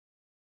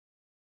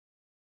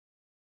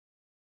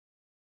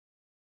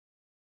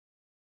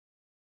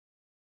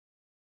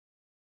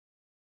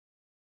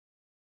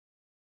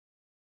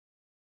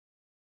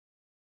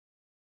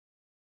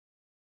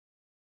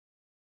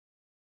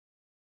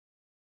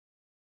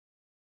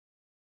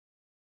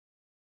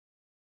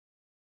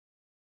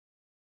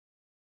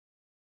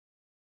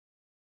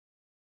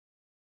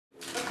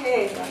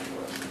Okay, I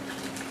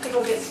think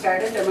we'll get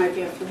started. There might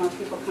be a few more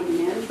people coming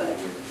in, but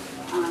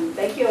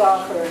thank you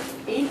all for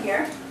being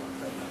here.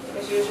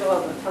 As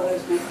usual, the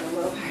pillars make it a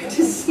little hard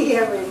to see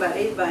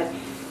everybody, but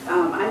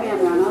I'm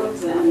Ann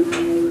Reynolds, and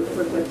I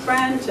work with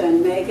Brent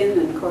and Megan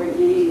and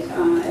Courtney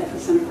at the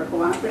Center for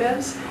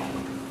Cooperatives.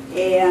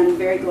 And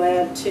very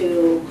glad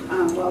to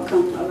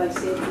welcome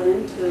Alexia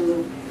Blin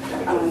to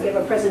give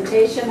a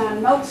presentation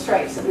on milk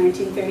strikes of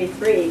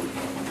 1933.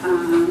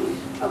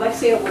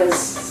 Alexia was,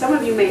 some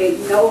of you may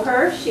know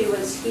her, she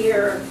was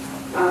here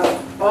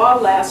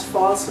all last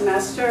fall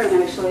semester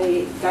and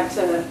actually got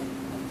to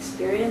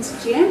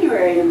experience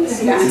January in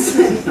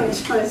Wisconsin,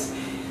 which was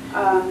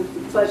a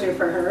pleasure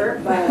for her,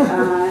 but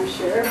I'm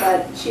sure.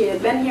 But she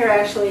had been here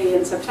actually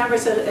in September,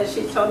 so as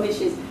she told me,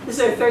 this is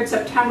her third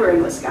September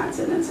in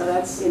Wisconsin, and so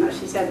that's, you know,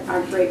 she's had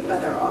our great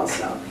weather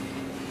also.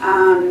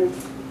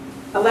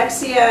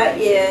 Alexia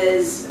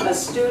is a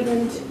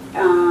student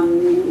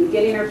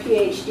getting her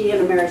Ph.D. in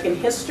American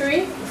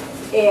history,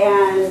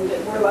 and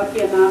we're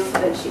lucky enough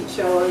that she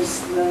chose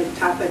the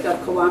topic of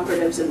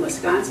cooperatives in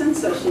Wisconsin,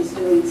 so she's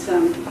doing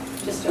some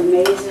just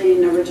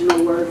amazing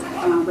original work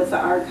with the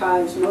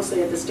archives,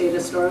 mostly at the State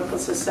Historical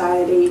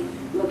Society,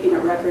 looking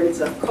at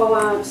records of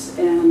co-ops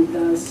and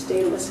the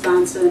state of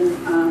Wisconsin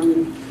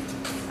and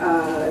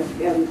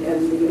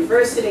the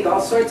university,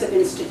 all sorts of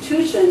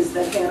institutions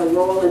that had a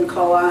role in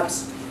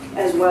co-ops,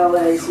 as well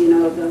as, you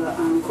know, the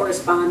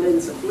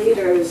correspondence of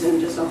leaders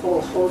and just a whole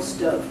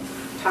host of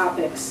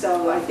topics.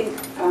 So I think,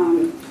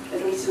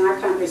 at least in our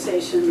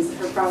conversations,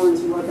 her problem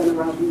is more than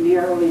about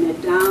narrowing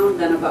it down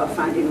than about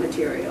finding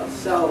material.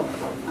 So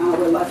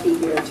we're lucky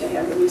here to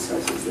have the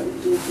resources that we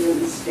do here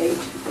in the state.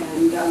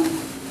 And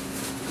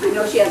I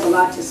know she has a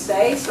lot to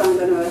say, so I'm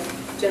going to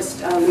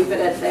just leave it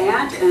at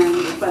that.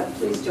 But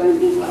please join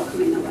me in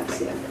welcoming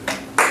Alexia.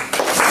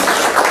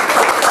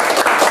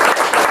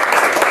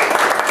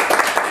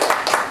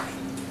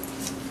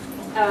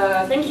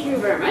 Thank you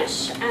very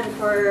much, and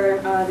for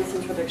this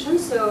introduction.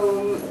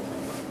 So,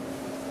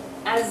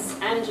 as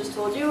Anne just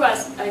told you, I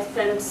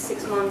spent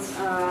 6 months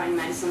in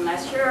Madison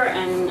last year,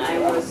 and I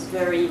was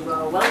very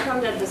well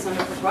welcomed at the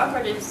Center for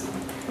Cooperatives,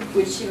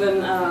 which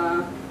even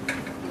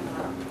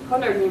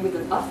honored me with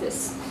an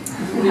office,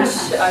 which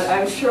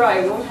I'm sure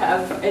I won't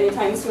have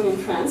anytime soon in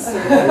France. So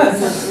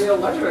it's a real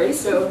luxury.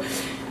 So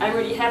I'm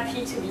really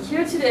happy to be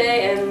here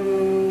today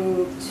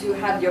and to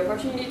have the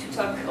opportunity to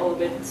talk a little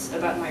bit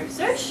about my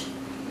research.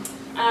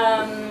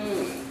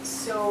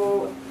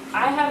 So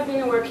I have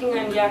been working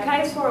in the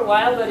archives for a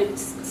while, but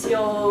it's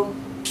still,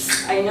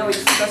 I know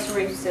it's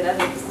customary to say that,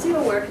 but it's still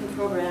a work in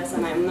progress,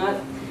 and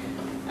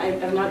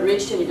I've not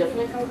reached any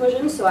definite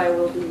conclusion, so I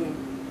will be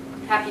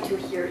happy to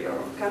hear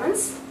your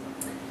comments.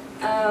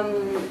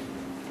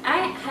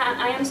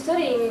 I am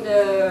studying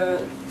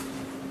the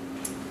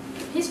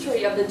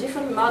history of the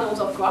different models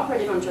of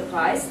cooperative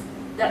enterprise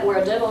that were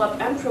developed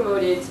and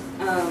promoted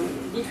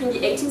between the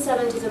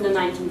 1870s and the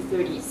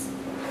 1930s.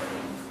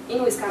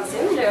 In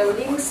Wisconsin, there are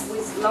links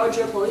with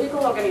larger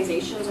political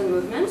organizations and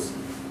movements,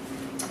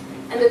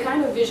 and the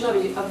kind of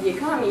vision of the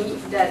economy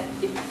that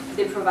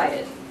they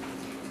provided.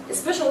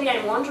 Especially,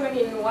 I'm wondering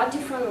in what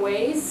different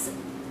ways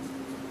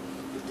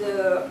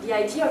the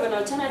idea of an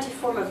alternative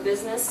form of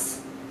business,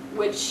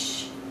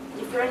 which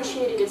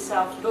differentiated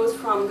itself both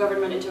from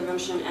government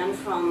intervention and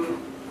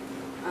from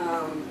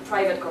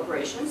private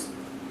corporations,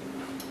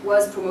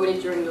 was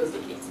promoted during those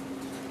decades.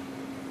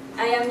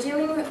 I am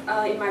dealing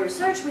in my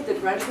research with the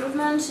grunge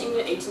movement in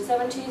the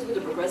 1870s, with the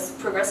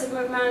progressive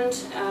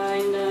movement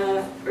in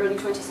the early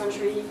 20th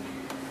century,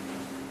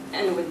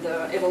 and with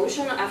the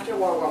evolution after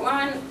World War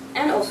I,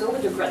 and also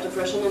with the Great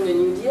Depression and the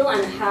New Deal,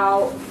 and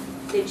how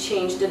they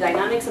changed the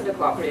dynamics of the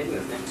cooperative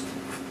movement.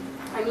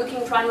 I'm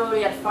looking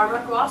primarily at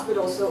farmer co-ops, but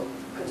also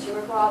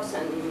consumer co-ops,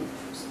 and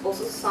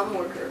also some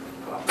worker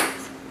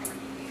cooperatives.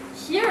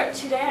 Here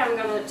today I'm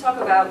going to talk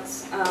about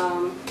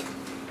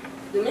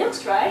the milk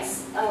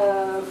strikes.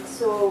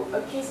 So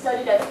a case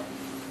study that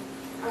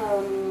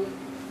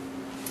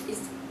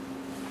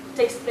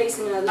takes place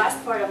in the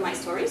last part of my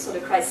story, so the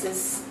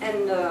crisis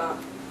and the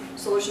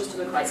solutions to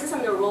the crisis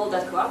and the role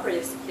that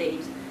cooperatives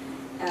played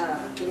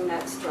in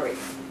that story.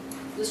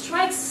 The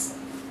strikes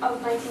of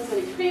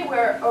 1933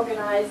 were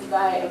organized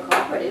by a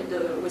cooperative,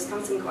 the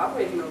Wisconsin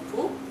Cooperative Milk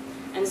Pool,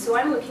 and so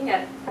I'm looking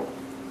at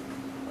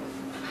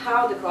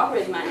how the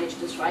cooperative managed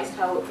the strikes,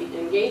 how it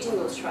engaged in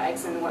those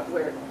strikes, and what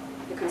were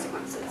the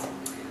consequences.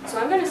 So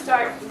I'm going to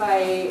start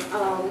by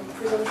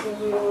presenting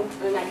you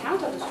an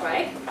account of the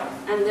strike,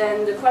 and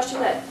then the question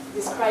that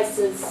this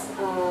crisis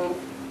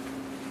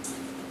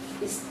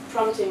is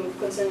prompting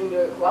concerning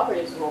the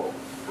cooperative's role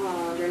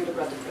during the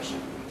Great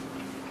Depression.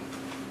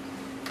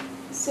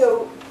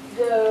 So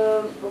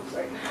the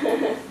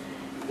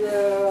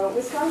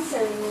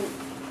Wisconsin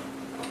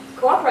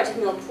Cooperative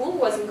Milk Pool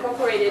was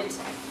incorporated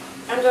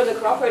under the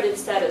cooperative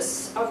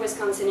status of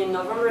Wisconsin in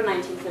November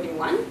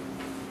 1931.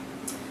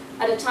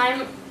 At a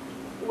time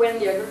when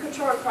the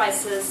agricultural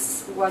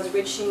crisis was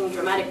reaching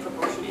dramatic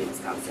proportion in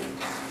Wisconsin.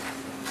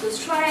 The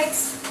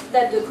strikes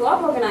that the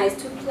co-op organized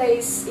took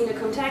place in a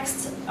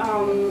context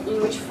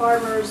in which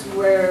farmers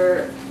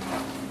were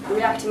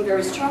reacting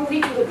very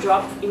strongly to the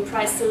drop in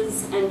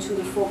prices and to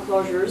the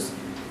foreclosures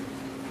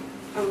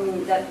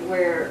that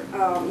were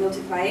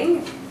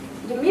multiplying.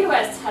 The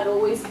Midwest had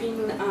always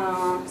been,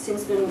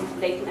 since the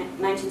late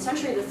 19th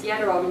century, the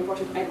theater of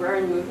important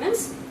agrarian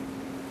movements,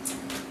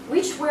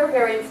 which were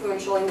very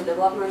influential in the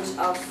development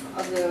of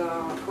the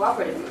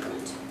cooperative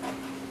movement.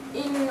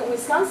 In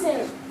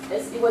Wisconsin,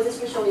 it was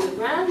especially the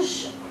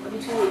branch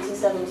between the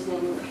 1870s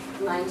and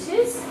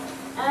 90s,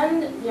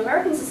 and the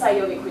American Society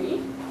of Equity,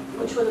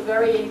 which was a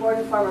very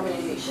important farm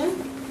organization.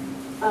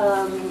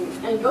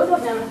 And both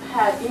of them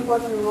had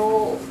important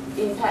role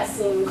in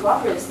passing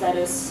cooperative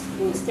status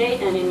in the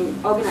state and in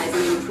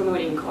organizing and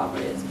promoting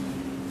cooperatives.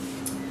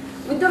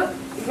 With the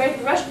Great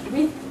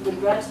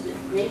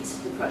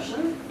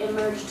Depression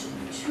emerged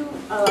two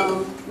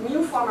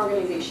new farm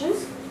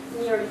organizations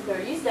in the early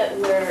 30s that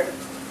were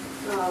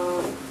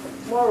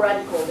more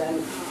radical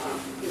than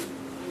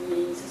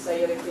the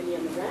Society of Equity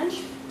and the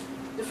branch.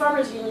 The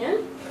Farmers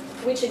Union,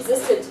 which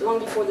existed long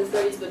before the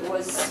 30s but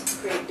was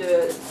created,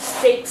 the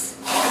state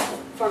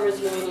Farmers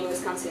Union in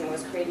Wisconsin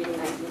was created in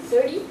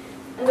 1930,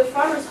 and the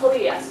Farmers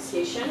Holiday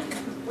Association,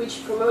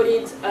 which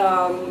promoted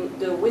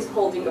the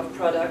withholding of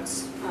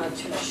products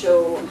to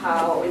show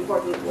how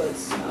important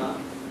was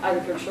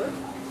agriculture.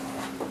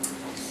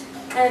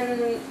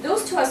 And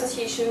those two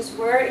associations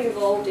were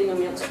involved in the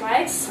milk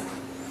strikes,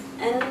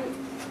 and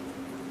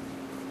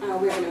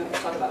we're going to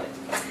talk about it.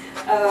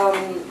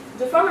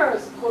 The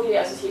Farmers Holiday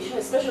Association,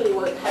 especially,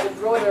 had a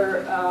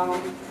broader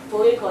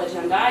political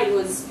agenda. It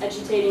was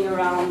agitating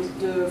around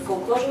the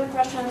foreclosure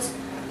questions,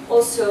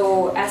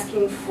 also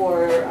asking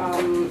for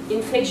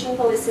inflation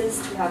policies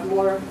to have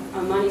more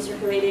money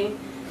circulating,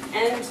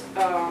 and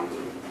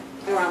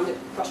around the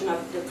question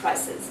of the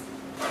prices.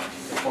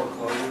 The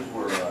foreclosures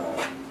were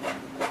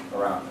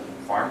around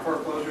farm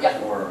foreclosures,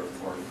 yep, or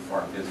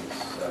farm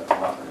business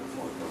cooperative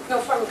foreclosures? No,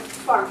 farm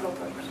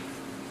foreclosures.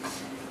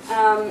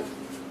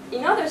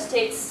 In other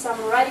states, some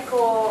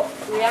radical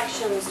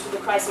reactions to the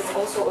crisis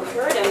also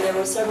occurred, and there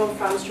were several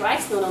farm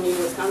strikes, not only in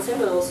Wisconsin,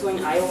 but also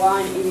in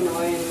Iowa and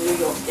Illinois and New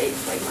York State,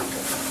 for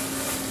example,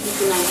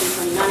 between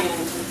 1929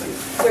 and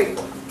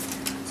 1934.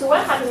 So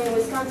what happened in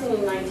Wisconsin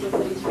in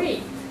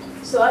 1933?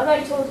 So as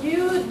I told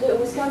you, the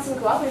Wisconsin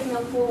Cooperative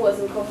Milk Pool was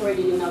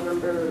incorporated in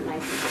November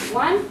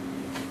 1931.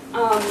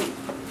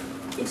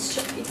 Its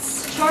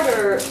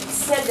charter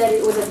said that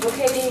it was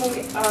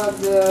advocating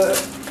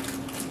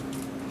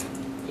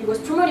it was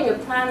promoting a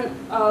plan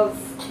of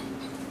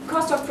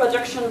cost of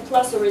production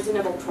plus a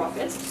reasonable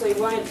profit. So it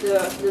wanted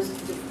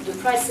the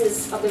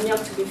prices of the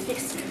milk to be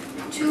fixed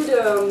to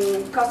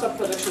the cost of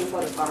production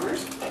for the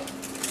farmers,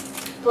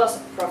 plus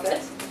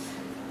profit.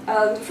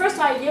 The first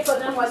idea for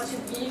them was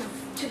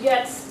to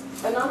get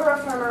a number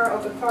of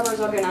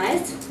farmers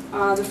organized.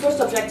 The first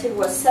objective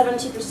was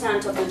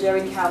 70% of the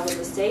dairy cows of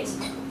the state,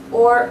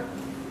 or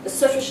a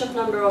sufficient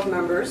number of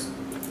members.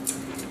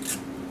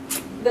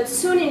 But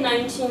soon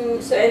and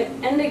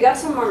they got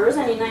some members,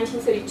 and in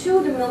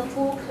 1932 the milk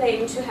pool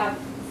claimed to have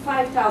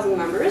 5,000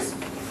 members.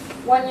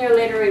 1 year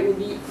later it would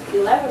be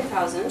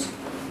 11,000,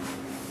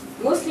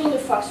 mostly in the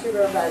Fox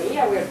River Valley,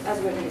 as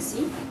we're going to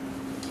see.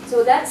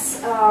 So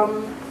that's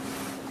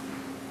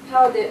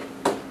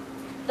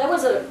that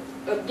was a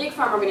big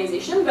farm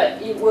organization,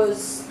 but it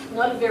was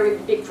not a very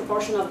big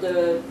proportion of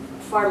the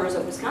farmers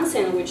of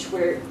Wisconsin, which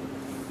were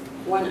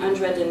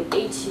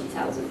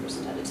 180,000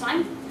 person at the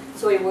time.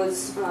 So it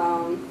was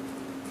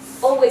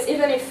always,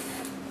 even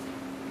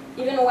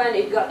when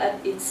it got at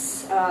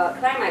its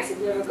climax, it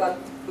never got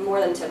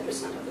more than 10%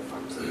 of the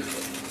farmers in the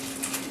state.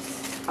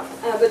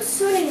 But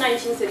soon in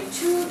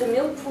 1932, the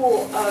milk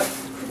pool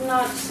could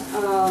not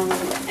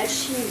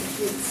achieve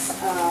its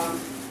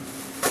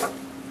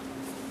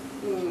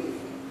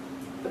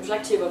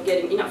objective of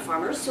getting enough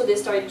farmers, so they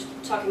started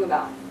talking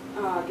about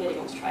getting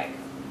on strike.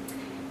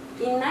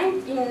 In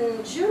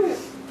June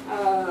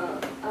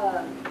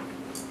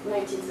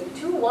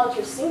 1932,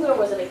 Walter Singler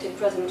was elected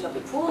president of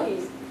the pool.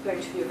 He's going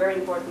to be a very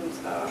important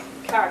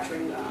character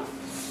in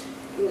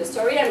the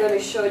story. I'm going to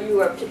show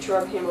you a picture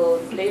of him a little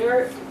bit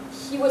later.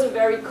 He was a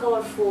very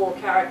colorful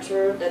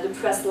character that the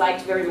press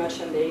liked very much,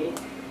 and they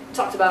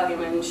talked about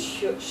him and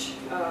showed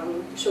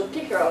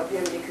picture of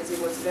him because he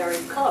was very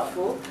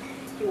colorful.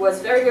 He was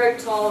very, very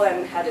tall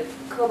and had a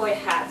cowboy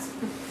hat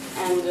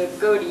and a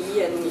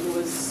goatee, and he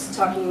was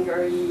talking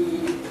very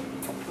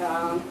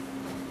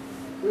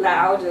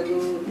loud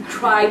and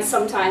cried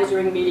sometimes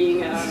during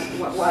meeting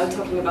while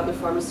talking about the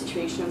farmer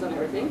situations and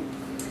everything.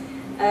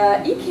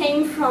 He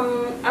came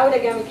from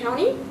Outagamie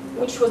County,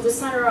 which was the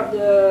center of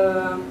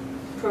the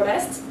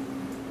protest.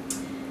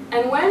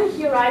 And when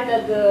he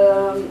arrived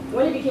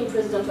when he became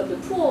president of the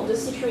pool, the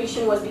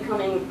situation was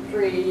becoming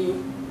very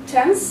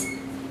tense.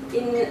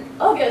 In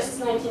August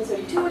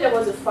 1932, there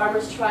was a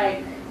farmer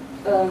strike,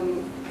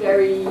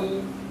 very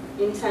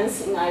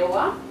intense in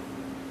Iowa.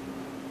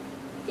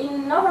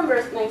 In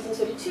November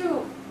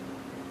 1932,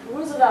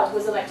 Roosevelt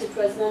was elected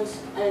president,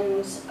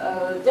 and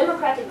a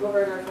Democratic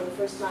governor for the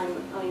first time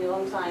in a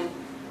long time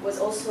was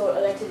also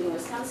elected in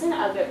Wisconsin,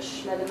 Albert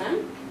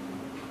Schneemann.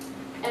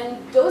 And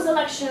those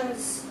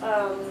elections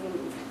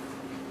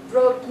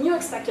brought new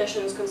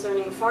expectations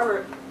concerning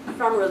farm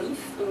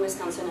relief in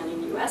Wisconsin and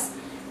in the US,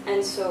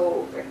 and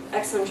so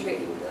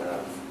accentuating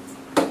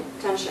the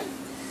tension.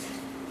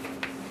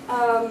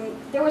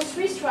 There were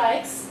 3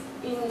 strikes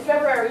in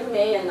February,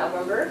 May, and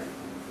November,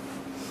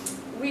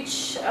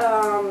 which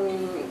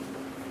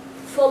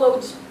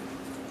followed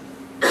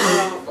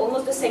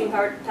almost the same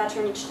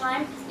pattern each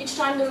time. Each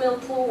time the mill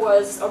pool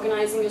was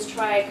organizing a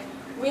strike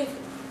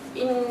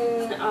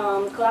in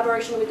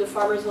collaboration with the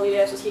Farmers Holiday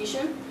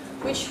Association,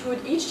 which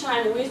would each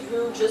time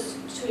withdrew just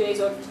 2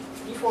 days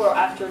before or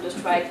after the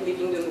strike,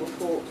 leaving the mill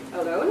pool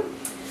alone.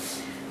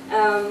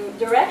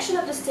 The reaction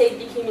of the state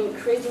became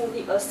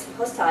increasingly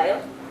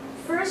hostile.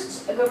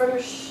 First, Governor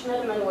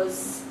Schneemann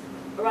was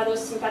rather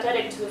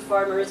sympathetic to the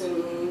farmers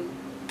and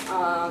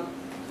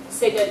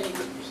said that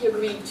he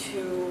agreed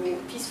to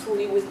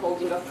peacefully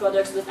withholding of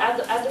products, but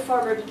as the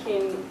farmers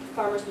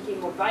became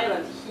more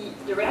violent,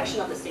 the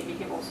reaction of the state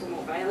became also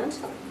more violent.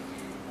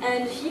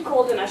 And he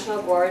called the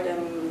National Guard,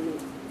 and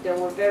there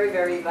were very,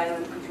 very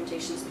violent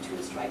confrontations between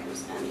the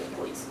strikers and the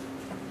police.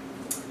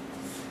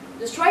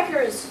 The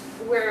strikers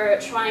were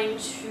trying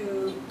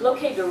to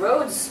blockade the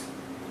roads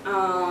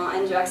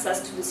and the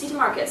access to the city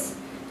markets.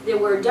 They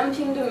were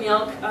dumping the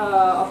milk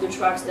of the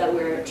trucks that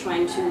were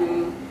trying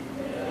to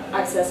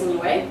access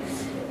anyway.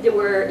 They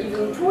were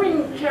even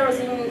pouring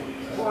kerosene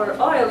or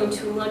oil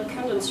into milk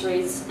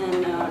condensaries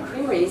and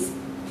creameries.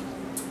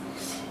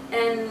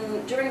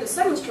 And during the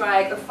second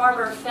strike, a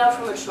farmer fell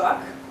from a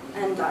truck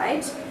and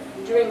died.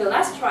 During the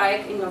last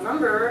strike in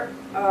November,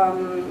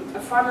 a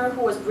farmer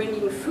who was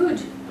bringing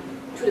food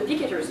to the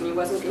picketers, and he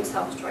wasn't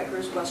himself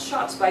strikers, was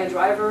shot by a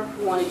driver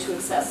who wanted to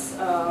access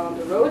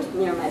the road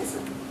near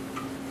Madison.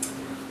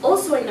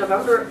 Also in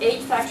November,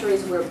 8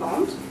 factories were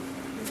bombed.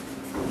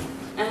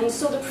 And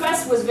so the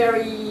press was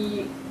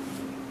very,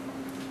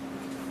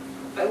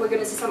 we're going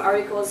to see some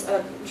articles,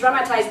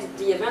 dramatized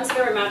the events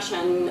very much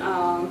and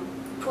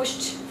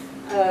pushed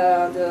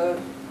the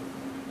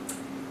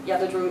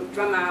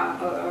drama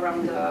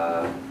around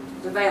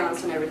the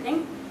violence and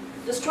everything.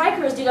 The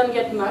strikers didn't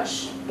get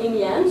much in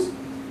the end,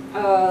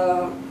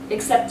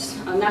 except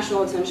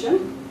national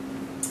attention,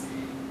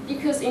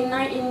 because in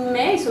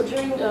May, so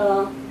during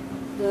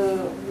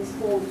this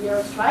whole year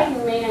of strike,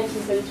 in May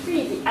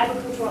 1933, the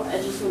Agricultural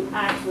Adjustment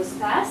Act was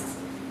passed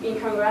in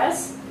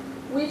Congress,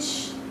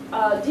 which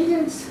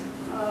didn't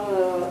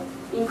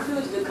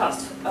include the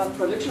cost of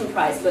production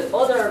price, but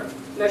other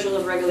measures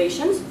of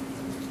regulations,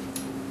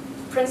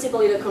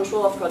 principally the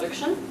control of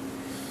production.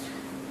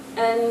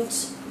 And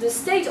the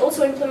state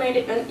also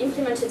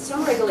implemented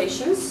some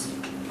regulations,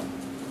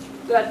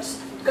 but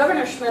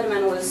Governor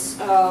Schneemann was,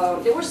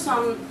 there were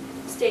some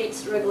state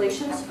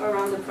regulations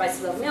around the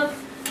prices of milk,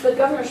 but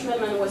Governor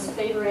Schneemann was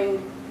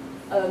favoring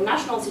a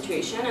national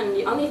situation, and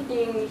the only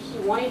thing he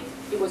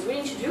was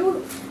willing to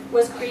do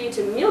was create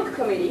a milk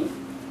committee,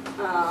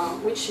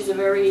 which is a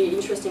very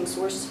interesting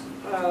source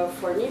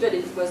for me, but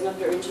it was not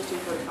very interesting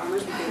for the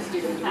farmers because it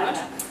didn't do much.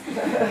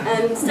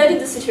 And studied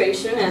the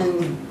situation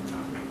and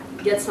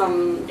get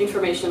some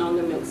information on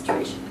the milk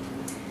situation.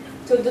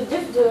 So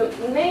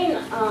the main,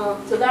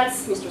 so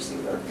that's Mr.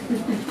 Singer.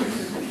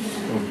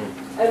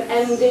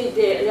 And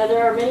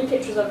there are many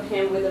pictures of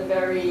him with a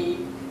very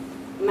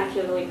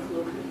Machiavellian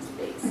look on his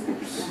face.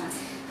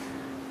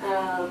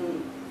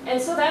 And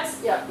so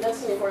that's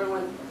an important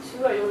one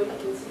too. I don't know if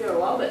you can see very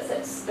well, but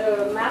that's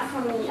a map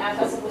from the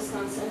Atlas of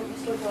Wisconsin,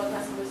 historical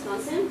Atlas of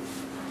Wisconsin,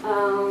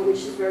 which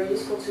is very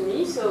useful to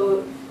me.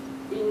 So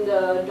in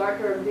the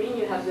darker green,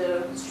 you have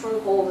the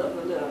stronghold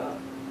of the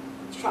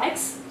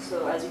strikes.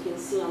 So as you can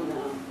see on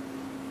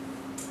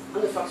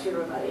the Fox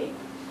River Valley,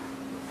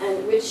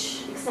 and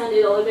which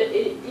extended a little bit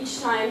each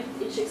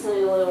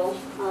extended a little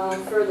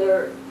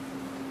further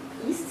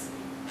east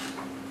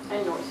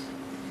and north.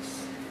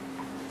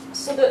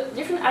 So the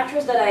different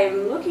actors that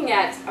I'm looking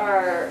at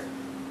are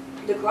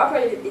the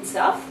cooperative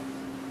itself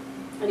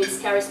and its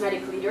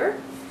charismatic leader.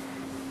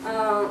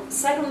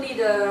 Secondly,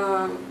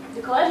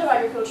 the College of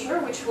Agriculture,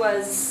 which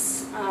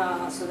was,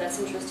 so that's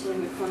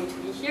interesting for me to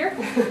be here,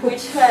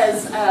 which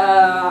was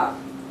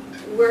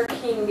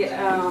working,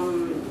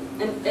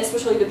 and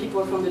especially the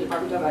people from the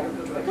Department of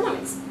Agricultural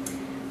Economics,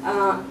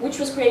 which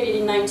was created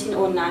in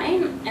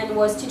 1909 and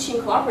was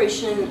teaching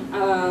cooperation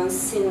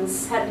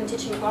had been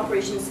teaching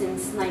cooperation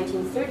since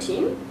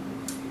 1913.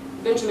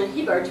 Benjamin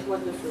Hebert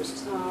was the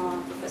first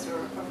professor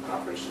of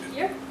cooperation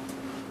here.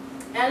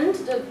 And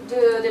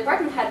the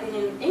department had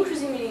been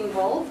increasingly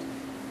involved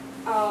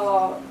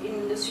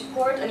in the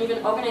support and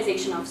even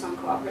organization of some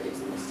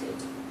cooperatives in the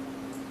state.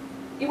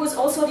 It was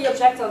also the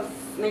object of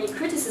many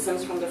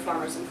criticisms from the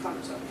farmers and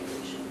farmers'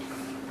 organization.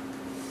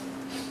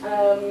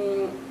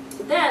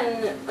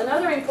 Then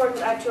another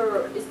important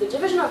actor is the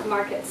Division of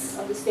Markets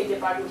of the State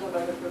Department of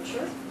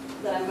Agriculture,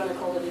 that I'm going to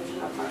call the Division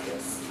of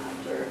Markets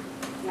after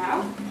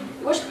now.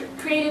 It was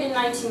created in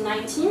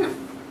 1919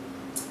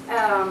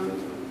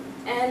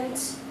 and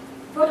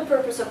for the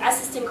purpose of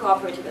assisting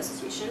cooperative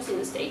associations in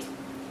the state.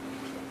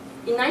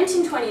 In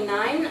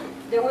 1929,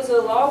 there was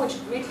a law which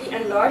greatly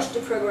enlarged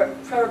the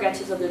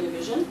prerogatives of the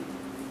division,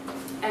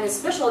 and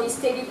especially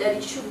stated that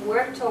it should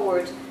work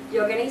toward the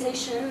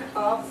organization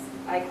of,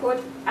 I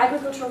quote,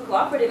 agricultural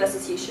cooperative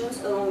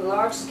associations along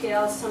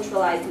large-scale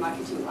centralized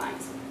marketing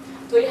lines.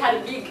 So it had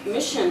a big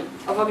mission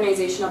of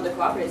organization of the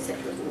cooperative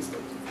sectors in the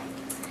state.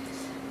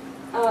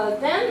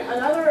 Then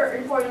another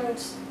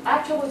important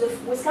actor was the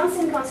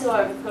Wisconsin Council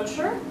of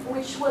Agriculture,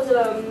 which was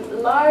a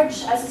large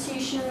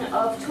association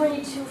of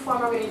 22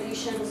 farm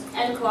organizations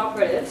and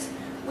cooperatives,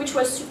 which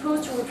was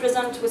supposed to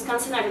represent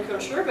Wisconsin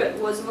agriculture, but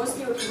was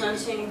mostly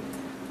representing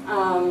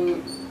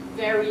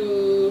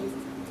very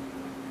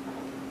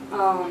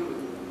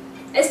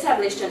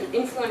established and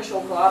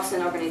influential co-ops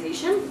and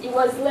organizations. It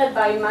was led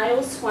by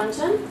Miles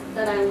Swanton,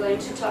 that I'm going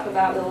to talk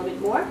about a little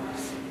bit more,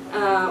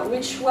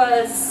 which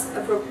was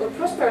a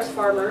prosperous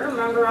farmer, a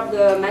member of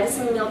the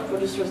Madison Milk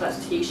Producers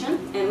Association,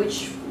 and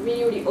which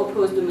really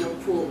opposed the milk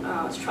pool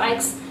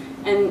strikes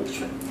and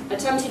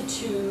attempted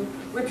to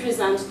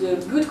represent the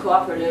good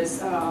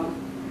cooperatives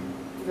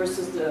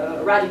versus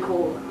the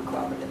radical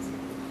cooperatives.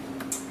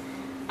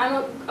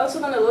 I'm also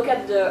going to look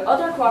at the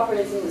other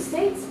cooperatives in the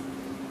States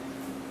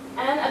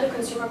and at the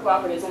consumer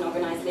cooperatives and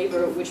organized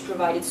labor, which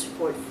provided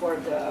support for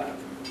the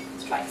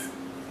strikes.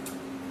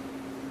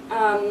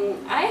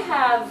 I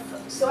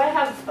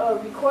have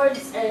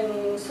records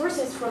and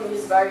sources from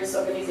these various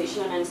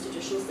organizations and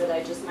institutions that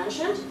I just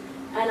mentioned,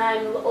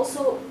 and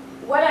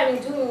what I'm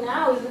doing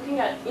now is looking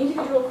at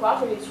individual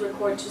cooperatives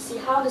record to see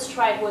how the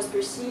strike was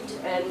perceived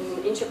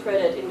and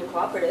interpreted in the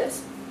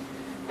cooperatives,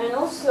 and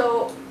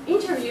also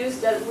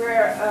interviews that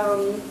were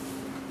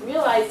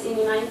realized in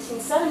the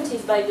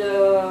 1970s by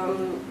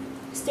the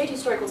State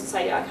Historical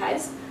Society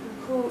archives,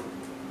 who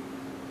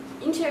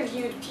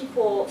interviewed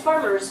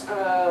farmers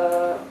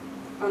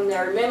on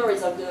their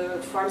memories of the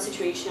farm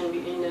situation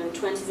in the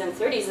 20s and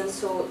 30s, and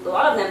so a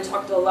lot of them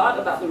talked a lot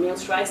about the mill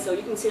strike, so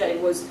you can see that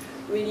it was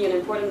really an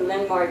important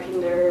landmark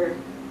in their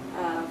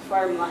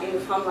farm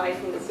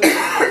life in the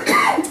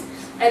 30s.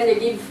 And they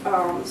give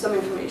some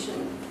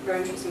information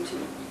very interesting to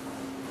me.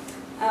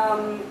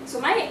 So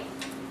my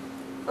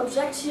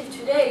objective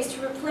today is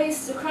to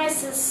replace the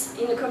crisis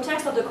in the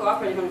context of the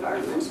cooperative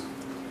environment.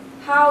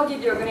 How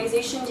did the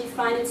organization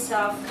define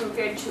itself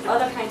compared to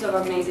other kinds of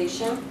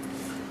organization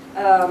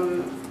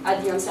at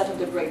the onset of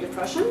the Great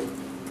Depression?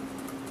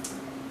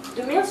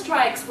 The mill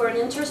strikes were an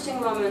interesting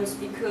moment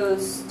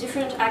because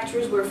different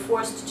actors were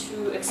forced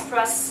to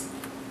express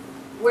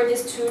where they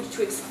stood,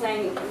 to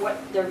explain what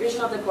their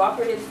vision of the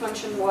cooperative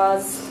function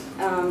was,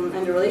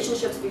 and the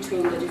relationships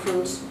between the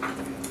different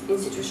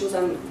institutions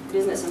and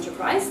business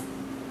enterprise.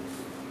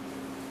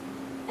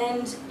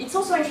 And it's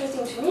also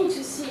interesting to me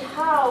to see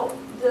how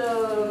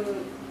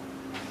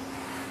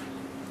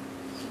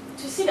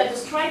that the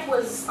strike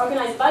was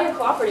organized by a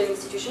cooperative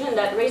institution, and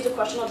that raised the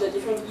question of the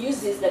different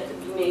uses that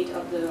could be made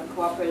of the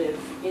cooperative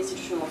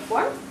institutional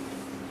form.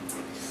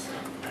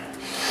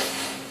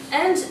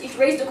 And it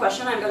raised the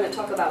question, I'm going to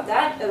talk about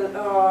that,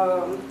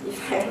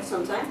 if I have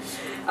some time,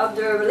 of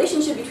the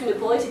relationship between the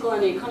political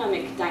and the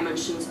economic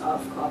dimensions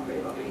of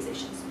cooperative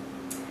organizations.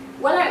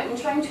 What I'm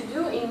trying to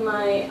do in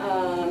my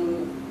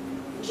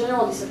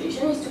general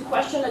dissertation is to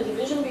question a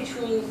division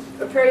between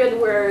a period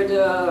where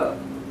the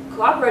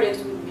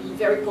cooperatives would be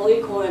very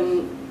political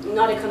and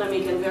not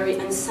economic and very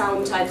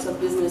unsound types of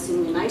business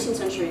in the 19th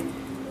century,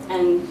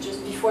 and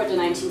just before the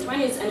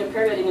 1920s, and a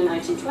period in the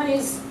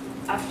 1920s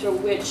after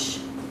which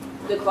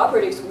the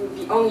cooperatives would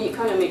be only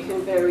economic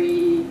and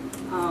very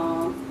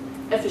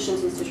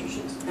efficient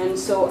institutions. And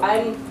so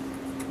I'd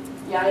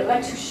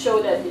like to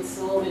show that it's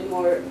a little bit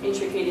more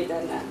intricate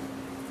than that.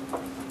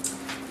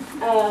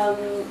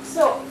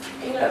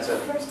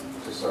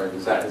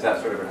 Is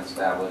that sort of an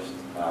established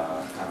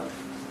kind of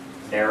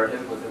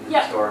narrative within the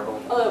historical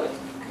a little bit.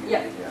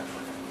 community?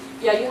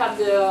 Yeah, you have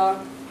the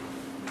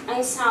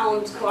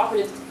unsound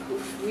cooperative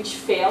which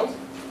failed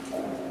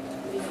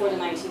before the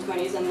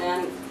 1920s, and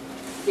then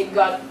they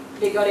got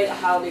it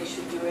how they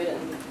should do it,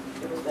 and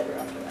it was better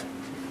after that.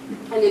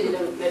 And they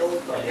didn't meddle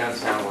with And the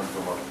unsound ones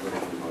were more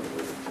politically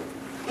motivated too.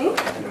 And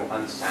the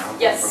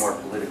unsound ones were more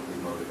politically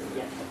motivated.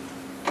 Yeah.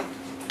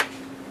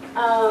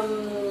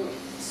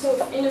 So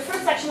in the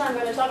first section, I'm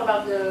going to talk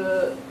about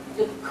the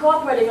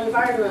cooperative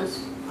environment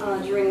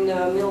during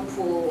the mill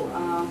pool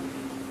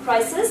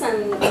crisis,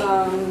 and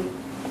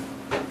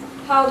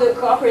how the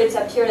cooperatives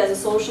appeared as a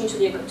solution to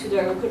the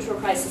agricultural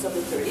crisis of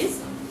the 30s.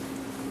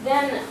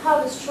 Then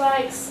how the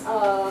strikes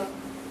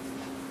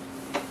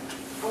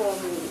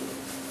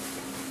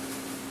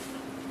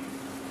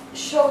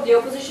showed the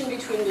opposition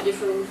between the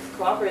different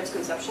cooperatives'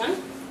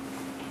 conception.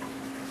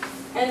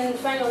 And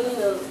finally,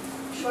 in a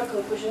short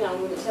conclusion, I'm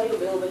going to tell you a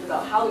little bit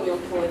about how the mill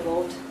pool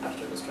evolved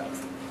after the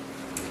strikes.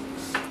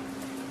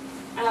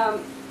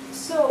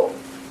 So,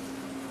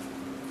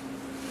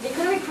 the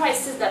economic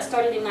crisis that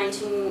started in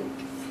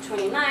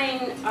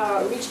 1929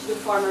 reached the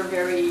farmer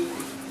very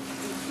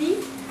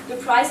deeply. the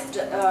price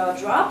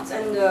dropped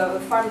and the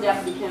farm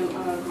debt became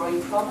a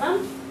growing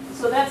problem.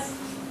 So that's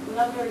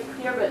not very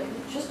clear, but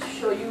just to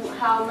show you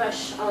how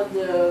much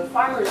the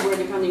farmers were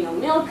depending on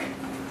milk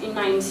in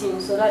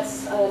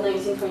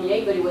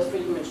 1928, but it was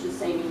pretty much the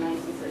same in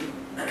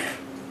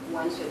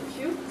 1931,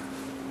 32.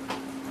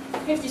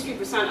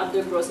 53% of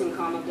the gross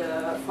income of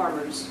the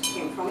farmers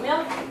came from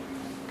milk,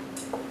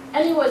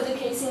 and it was the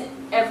case in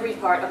every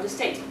part of the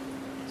state.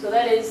 So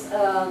that is,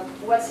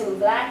 what's in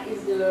black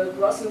is the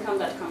gross income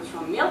that comes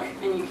from milk,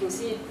 and you can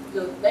see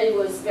that it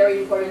was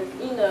very important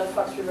in the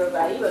Fox River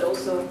Valley, but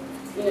also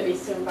in the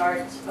eastern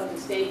part of the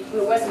state, in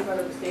the western part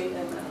of the state,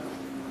 and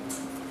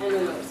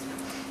the north.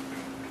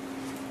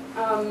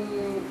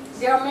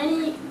 There are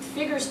many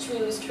figures to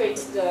illustrate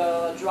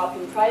the drop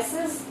in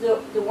prices.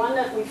 The one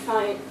that we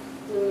find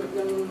the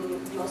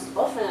most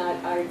often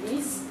are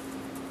these,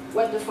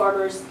 what the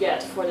farmers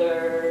get for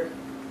their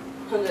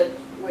 100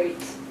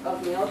 weight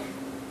of milk,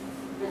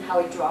 and how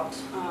it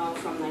dropped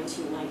from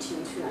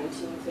 1919 to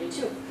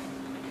 1932.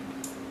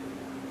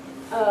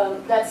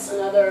 That's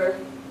another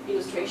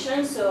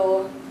illustration.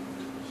 So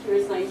here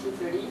is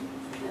 1930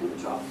 and the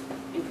drop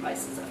in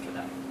prices after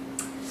that.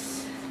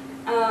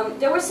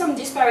 There were some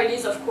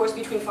disparities, of course,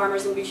 between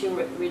farmers and between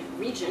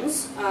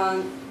regions,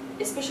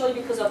 especially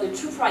because of the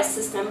two-price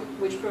system,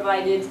 which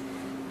provided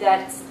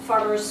that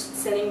farmers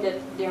selling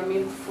their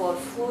milk for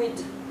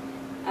fluid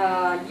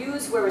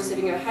use were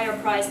receiving a higher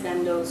price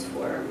than those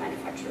for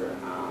manufactured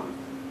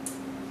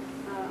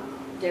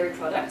dairy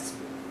products.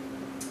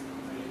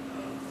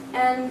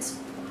 And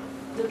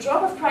the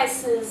drop of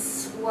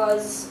prices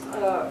was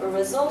a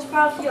result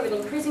partly of an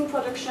increasing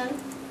production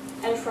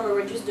and from a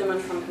reduced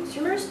demand from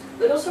consumers,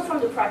 but also from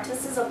the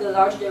practices of the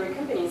large dairy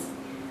companies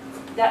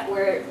that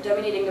were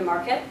dominating the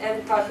market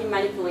and partly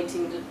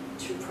manipulating the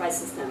two-price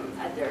system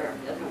at their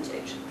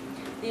advantage.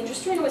 The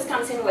industry in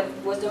Wisconsin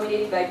was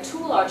dominated by two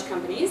large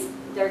companies,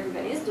 dairy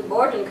companies, the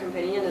Borden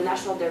Company and the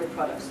National Dairy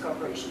Products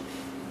Corporation.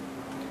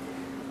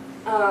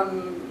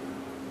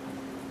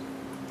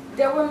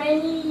 There were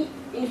many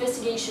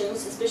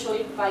investigations,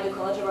 especially by the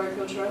College of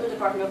Agriculture and the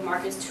Department of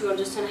Markets, to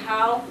understand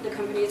how the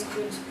companies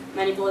could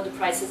manipulate the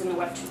prices and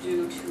what to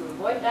do to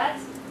avoid that.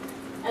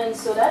 And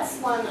so that's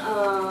one,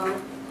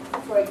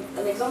 for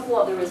an example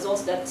of the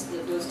results that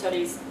those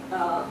studies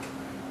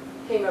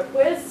came up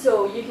with.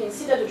 So you can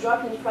see that the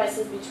drop in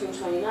prices between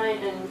 29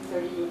 and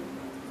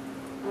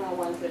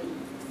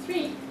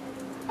 33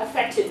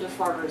 affected the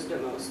farmers the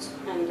most,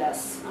 and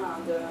less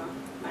the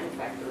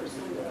manufacturers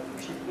and the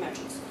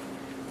merchants.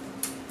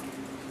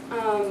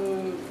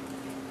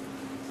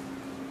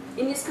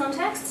 In this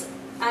context,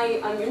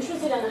 I'm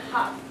interested in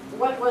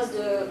what was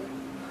the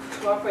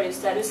cooperative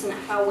status and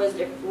how were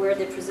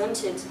they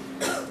presented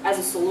as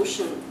a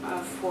solution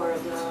for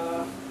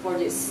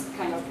this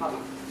kind of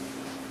problem.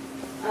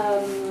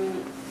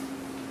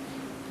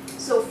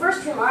 So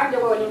first remark, there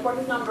were an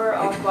important number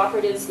of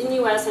cooperatives in the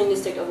US and in the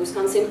state of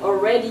Wisconsin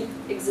already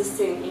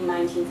existing in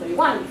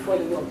 1931, before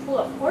the whirlpool,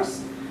 of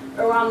course,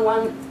 around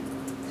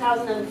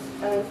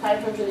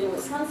 1,500 in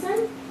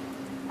Wisconsin.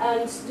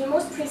 And the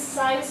most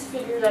precise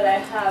figure that I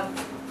have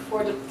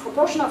for the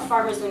proportion of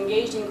farmers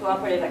engaged in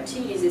cooperative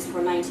activities is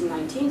for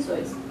 1919, so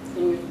it's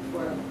been used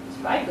for a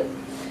strike, but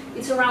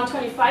it's around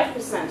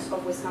 25%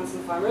 of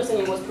Wisconsin farmers, and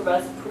it was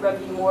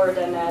probably more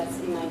than that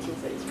in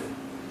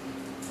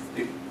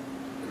 1933.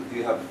 Do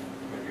you have,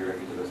 maybe you're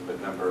into this,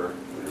 but number,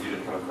 you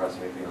didn't come across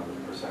anything on the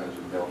percentage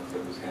of milk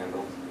that was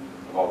handled,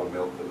 of all the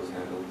milk that was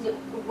handled?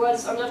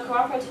 Was on that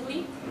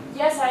cooperatively?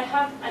 Yes, I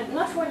have,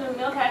 not for the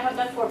milk, I have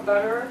that for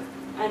butter,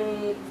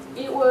 and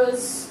it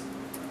was,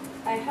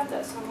 I have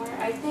that somewhere,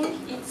 I think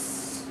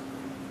it's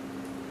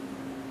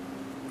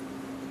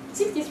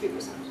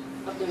 63%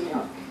 of the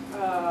milk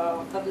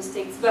of the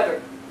state's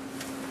butter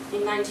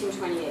in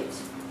 1928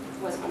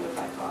 was handled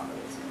by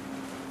cooperatives.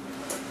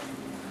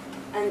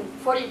 And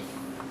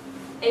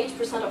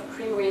 48% of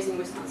creameries in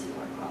Wisconsin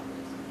were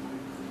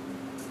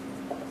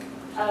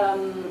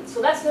cooperatives. So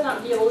that's the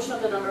evolution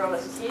of the number of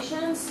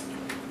associations.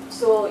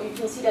 So you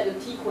can see that the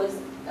peak was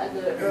in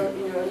the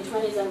early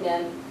 20s, and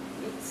then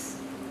it's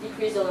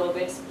decreased a little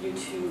bit due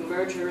to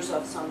mergers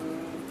of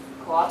some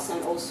co-ops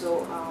and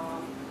also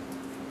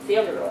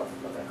failure of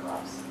other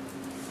co-ops.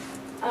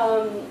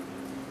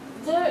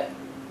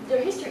 The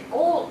history,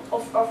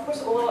 of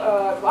course, all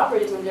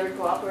cooperatives and dairy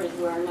cooperatives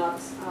were not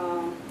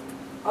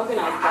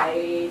organized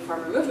by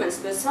farmer movements,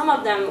 but some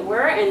of them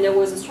were, and there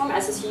was a strong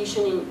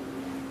association in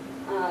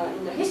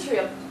the history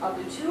of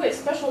the two,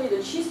 especially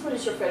the Cheese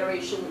Producer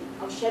Federation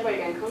of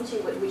Sheboygan County,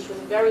 which was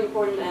a very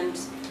important and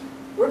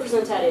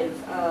representative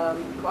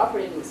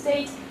cooperative in the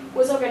state,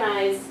 was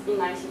organized in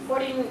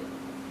 1914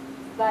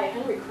 by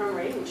Henry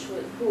Crumray,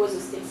 who was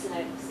a state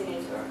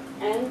senator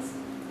and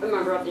a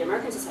member of the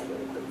American Society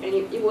of Equipment. And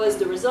it was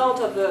the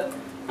result of the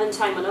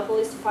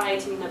anti-monopolist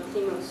fight in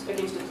against the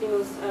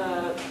Plymouth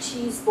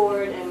Cheese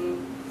Board, and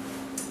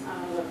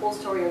the whole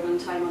story of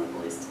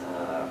anti-monopolist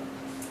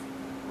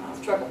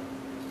struggle.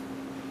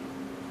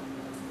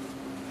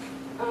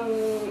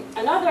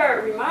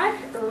 Another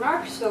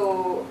remark,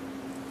 so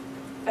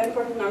an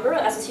important number,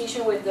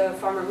 association with the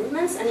farmer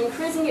movements, and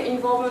increasing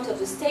involvement of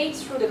the state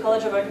through the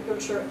College of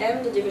Agriculture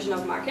and the Division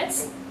of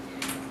Markets.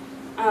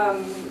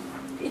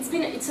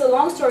 It's a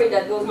long story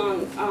that goes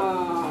on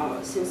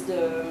since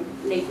the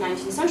late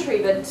 19th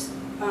century, but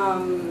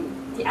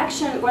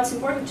what's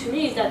important to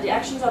me is that the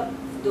actions of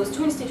those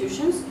two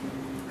institutions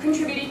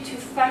contributed to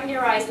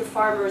familiarize the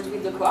farmers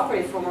with the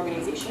cooperative form of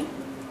organization,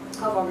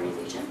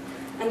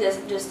 and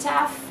the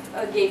staff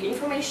gave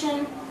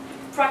information,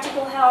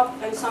 practical help,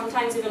 and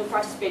sometimes even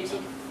participated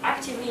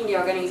actively in the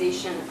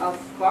organization of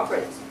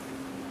cooperatives.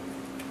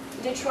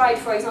 They tried,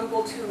 for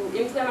example, to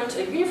implement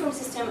a uniform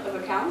system of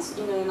accounts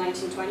in the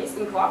 1920s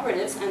in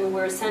cooperatives, and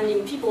were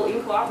sending people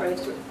in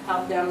cooperatives to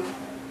help them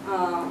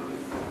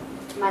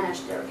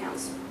manage their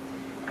accounts.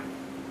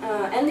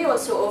 And they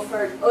also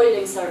offered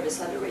auditing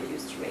service at the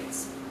reduced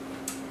rates.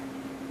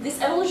 These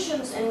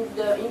evolutions and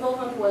the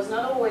involvement was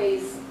not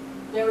always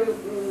very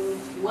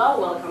well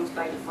welcomed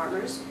by the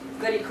farmers,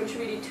 but it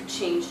contributed to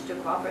change the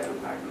cooperative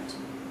environment.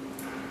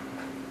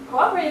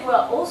 Cooperatives were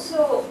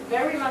also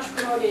very much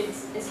promoted,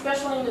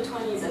 especially in the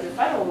 20s at the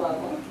federal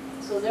level.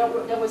 So there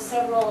were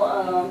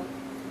several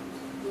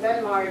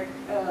landmark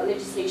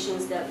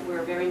legislations that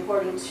were very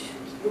important,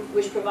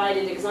 which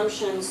provided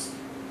exemptions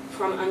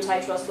from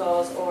antitrust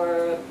laws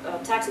or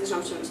tax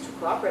exemptions to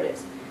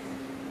cooperatives.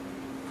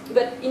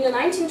 But in the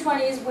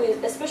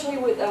 1920s, especially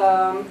with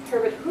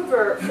Herbert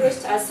Hoover,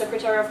 first as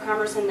Secretary of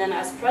Commerce and then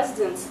as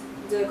President,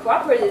 the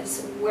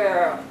cooperatives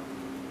were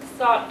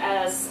thought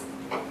as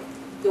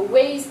the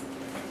ways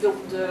to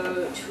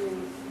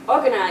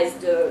organize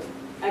the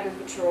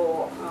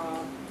agricultural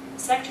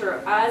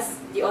sector as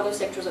the other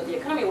sectors of the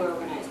economy were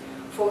organized.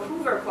 For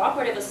Hoover,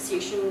 cooperative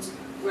associations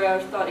were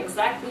thought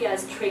exactly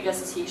as trade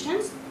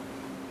associations,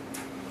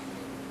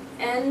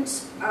 and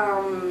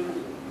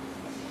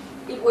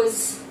it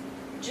was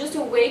just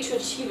a way to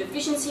achieve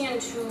efficiency and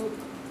to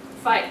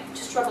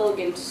struggle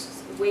against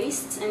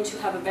waste and to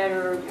have a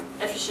better,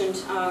 efficient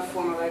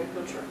form of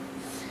agriculture.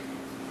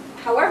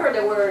 However,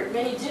 there were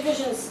many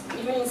divisions,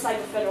 even inside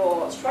the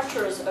federal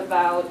structures,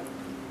 about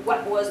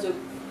what was the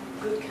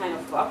good kind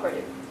of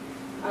cooperative.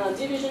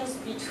 Divisions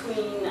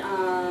between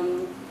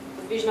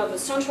the vision of a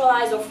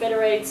centralized or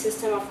federated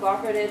system of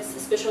cooperatives,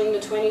 especially in the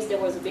 20s, there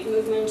was a big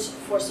movement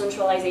for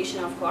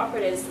centralization of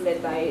cooperatives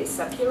led by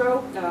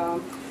Sapiro,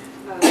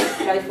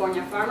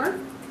 California farmer,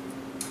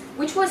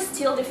 which was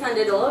still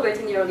defended a little bit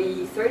in the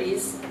early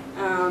 30s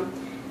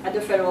at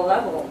the federal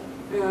level.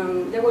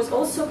 There was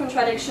also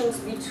contradictions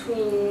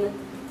between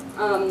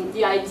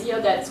the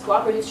idea that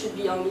cooperatives should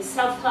be only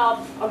self-help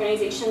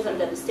organizations and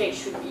that the state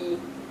should be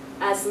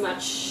as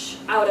much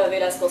out of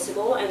it as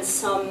possible, and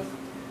some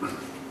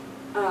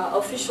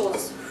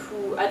officials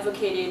who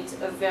advocated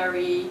a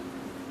very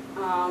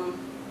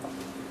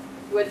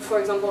for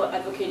example,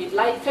 advocated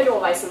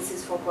federal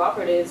licenses for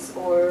cooperatives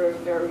or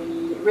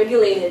very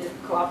regulated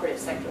cooperative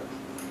sector.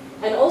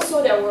 And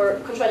also there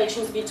were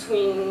contradictions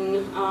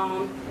between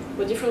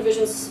the different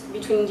visions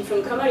between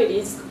different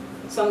commodities,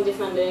 some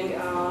defending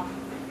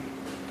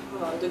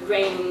the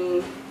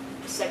grain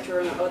sector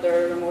and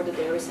other more the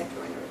dairy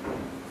sector.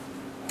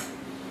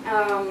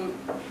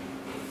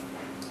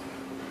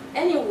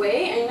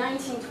 Anyway, in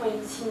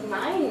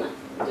 1929,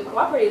 the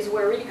cooperatives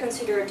were really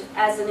considered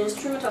as an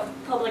instrument of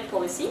public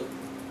policy,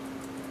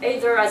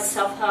 either as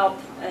self-help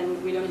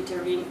and we don't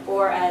intervene,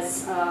 or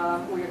as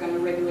we're going to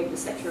regulate the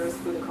sector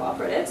through the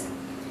cooperatives.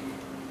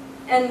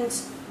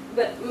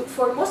 But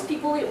for most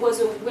people, it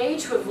was a way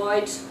to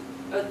avoid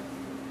a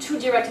too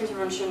direct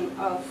intervention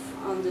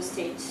on the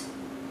state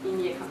in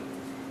the economy.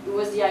 It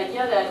was the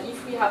idea that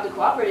if we have the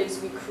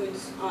cooperatives, we could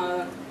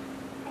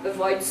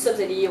avoid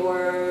subsidy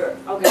or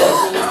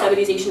organizing a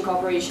stabilization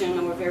corporation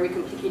or a very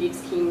complicated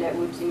scheme that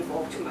would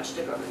involve too much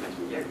the government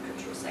in the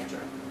agricultural sector.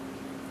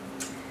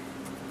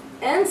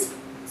 And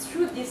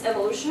through this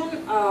evolution,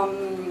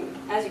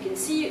 as you can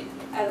see,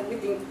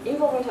 with the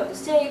involvement of the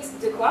states,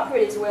 the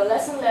cooperatives were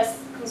less and less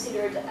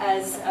considered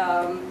as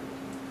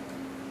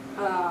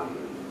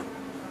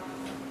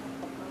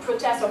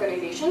protest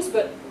organizations,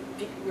 but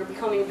were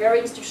becoming very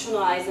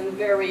institutionalized and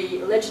very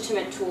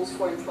legitimate tools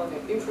for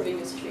improving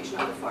the situation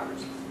of the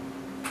farmers.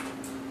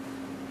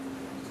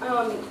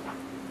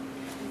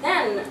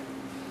 Then,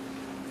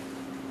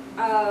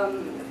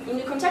 in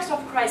the context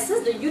of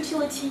crisis, the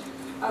utility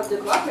of the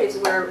cooperatives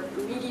were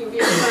really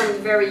reaffirmed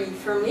very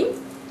firmly.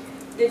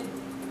 The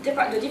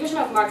Division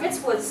of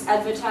Markets was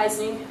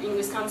advertising in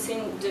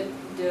Wisconsin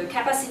the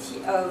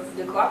capacity of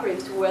the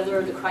cooperatives to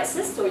weather the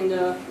crisis. So in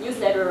the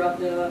newsletter of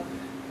the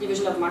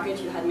Division of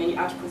Market, you had many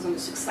articles on the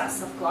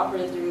success of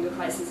cooperatives during the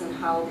crisis and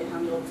how they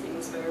handled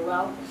things very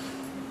well.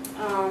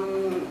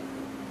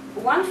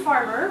 One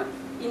farmer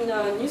in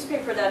the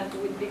newspaper that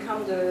would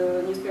become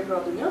the newspaper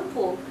of the milk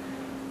pool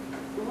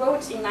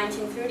wrote in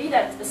 1930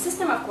 that a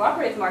system of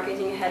cooperative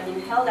marketing had been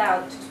held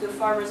out to the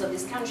farmers of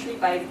this country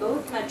by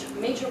both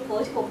major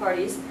political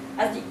parties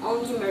as the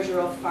only measure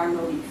of farm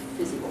relief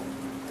feasible.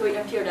 So it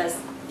appeared as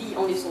the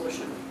only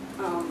solution.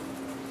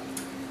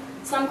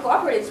 Some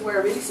cooperatives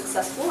were really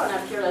successful and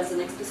appeared as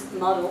an explicit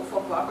model for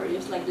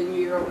cooperatives, like the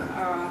New York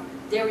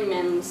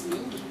Dairymen's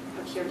League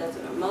appeared as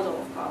a model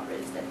of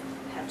cooperatives that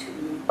had to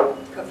be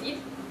copied.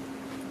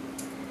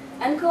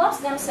 And co-ops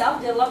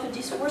themselves developed a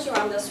discourse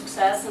around their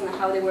success and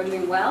how they were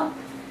doing well,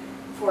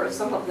 for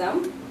some of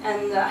them,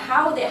 and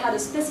how they had a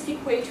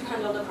specific way to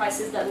handle the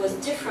crisis that was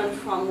different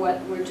from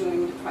what we're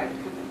doing in the private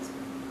companies.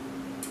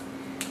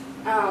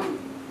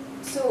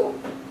 So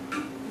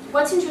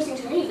what's interesting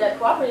to me is that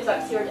cooperatives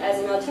appeared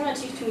as an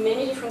alternative to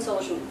many different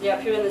solutions. They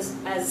appeared as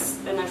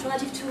an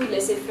alternative to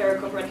laissez-faire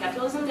corporate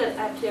capitalism, that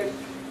appeared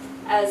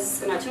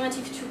as an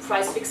alternative to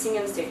price fixing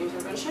and state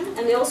intervention,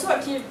 and they also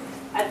appeared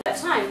at that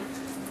time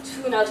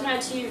to an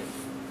alternative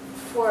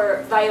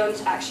for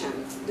violent action.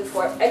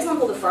 For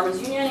example, the Farmers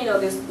Union in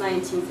August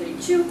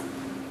 1932,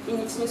 in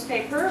its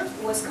newspaper,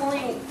 was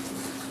calling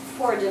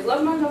for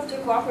development of the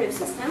cooperative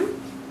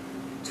system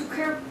to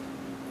curb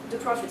the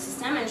profit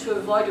system and to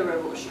avoid a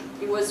revolution.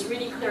 It was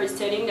really clearly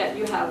stating that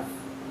you have,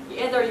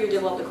 either you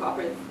develop the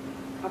cooperative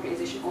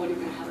organization or you're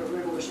going to have a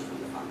revolution from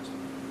the farmers.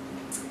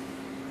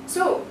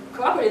 So,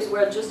 cooperatives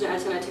were just an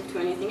alternative to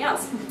anything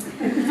else.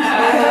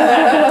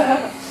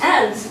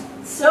 And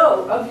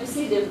so,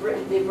 obviously,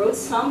 they brought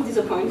some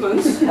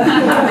disappointment,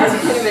 as you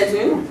can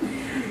imagine.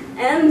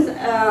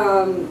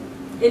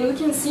 And we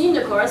can see in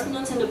the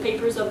correspondence and the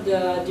papers of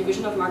the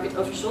Division of Market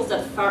officials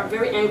that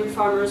very angry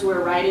farmers were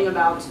writing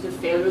about the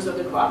failures of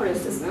the cooperative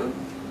system.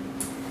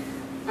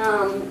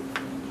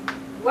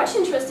 What's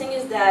interesting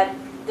is that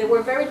there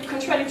were very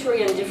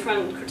contradictory and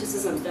different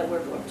criticisms that were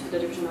brought to the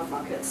Division of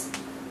Markets.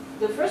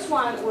 The first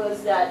one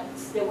was that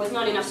there was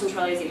not enough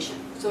centralization.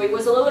 So it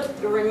was a little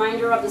bit a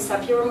reminder of the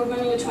Sapiro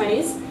movement in the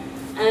 20s,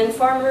 and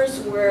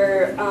farmers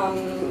were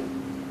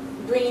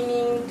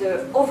blaming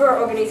the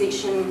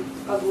over-organization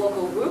of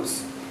local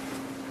groups.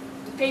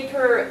 The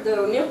paper,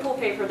 the Millpool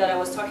paper that I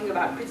was talking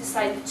about,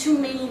 criticized too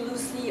many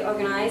loosely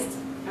organized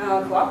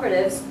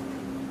cooperatives,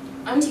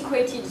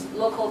 antiquated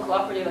local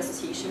cooperative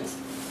associations.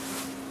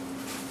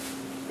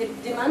 They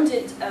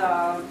demanded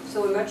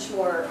so a much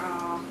more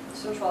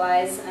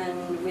centralized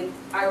and with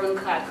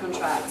ironclad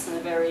contracts and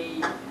a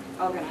very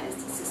organized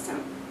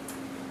system.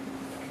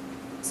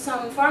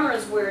 Some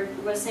farmers were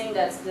saying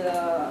that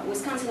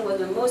Wisconsin was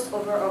the most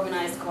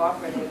over-organized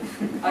cooperative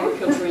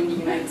agriculture in the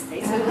United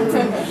States.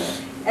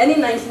 And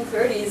in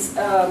 1930s,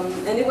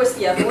 and it was,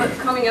 they were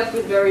coming up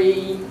with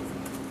very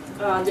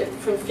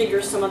different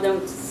figures, some of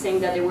them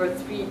saying that there were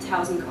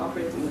 3,000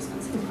 cooperatives in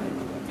Wisconsin. I don't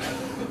know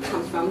where it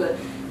comes from, but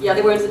yeah,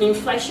 there was an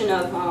inflation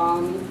of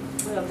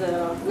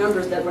the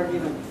numbers that were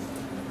given.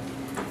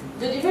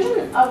 The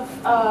Division of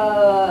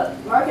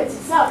Markets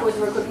itself was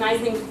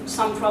recognizing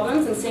some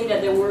problems and saying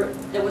that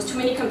there was too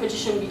many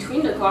competition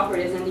between the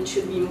cooperatives and it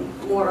should be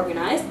more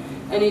organized.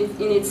 And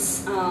in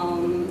its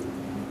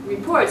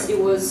reports, it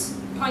was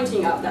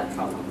pointing out that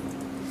problem.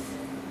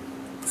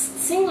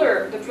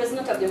 Singler, the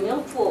president of the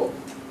Millpool,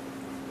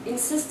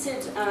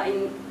 insisted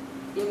in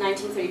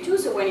 1932,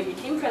 so when he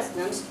became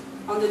president,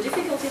 on the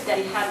difficulties that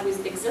he had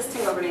with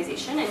existing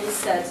organization, and he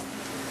said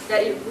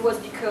that it was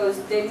because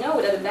they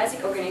know that a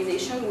basic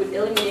organization would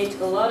eliminate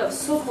a lot of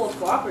so-called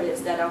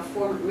cooperatives that are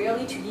formed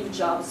merely to give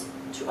jobs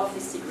to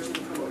office seekers and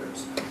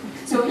promoters.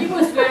 So he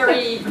was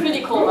very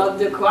critical of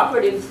the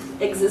cooperatives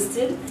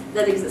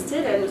that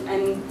existed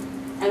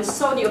and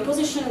saw the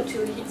opposition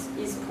to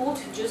his pool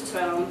to just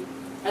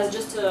as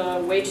just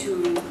a way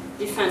to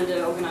defend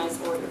the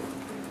organized order.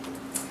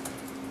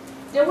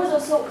 There was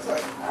also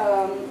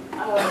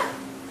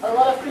a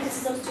lot of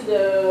criticisms to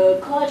the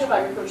College of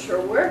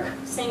Agricultural Work,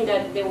 saying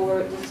that there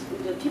were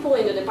the people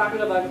in the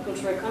Department of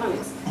Agricultural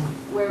Economics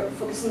were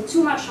focusing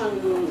too much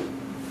on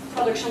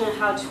production and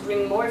how to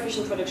bring more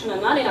efficient production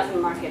and not enough in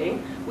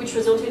marketing, which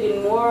resulted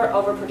in more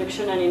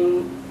overproduction and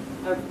in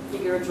a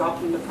bigger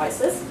drop in the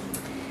prices.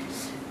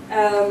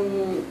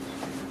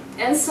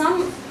 And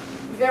some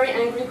very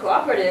angry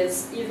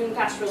cooperatives even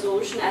passed a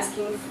resolution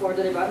asking for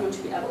the department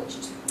to be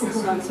abolished.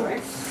 So I'm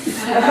sorry.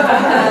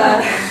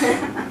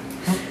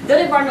 The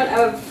Department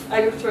of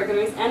Agricultural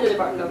Economics and the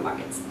Department of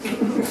Markets,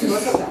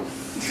 both of them.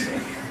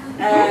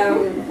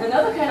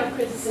 Another kind of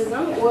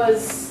criticism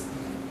was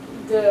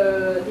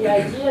the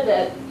idea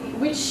that,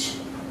 which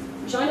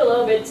joined a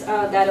little bit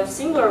that of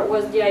Singler,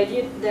 was the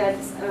idea that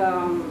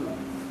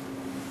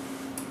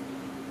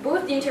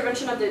both the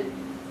intervention of the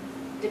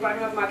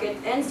Department of Market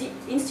and the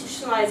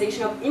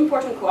institutionalization of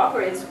important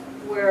cooperatives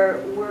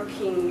were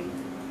working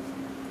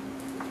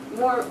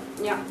more,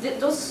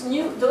 those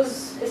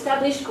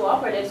established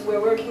cooperatives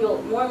were working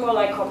more and more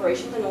like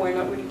corporations and were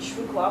not really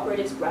true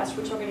cooperatives,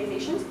 grassroots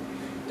organizations.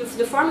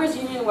 The Farmers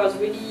Union was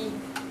really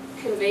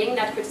conveying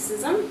that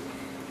criticism.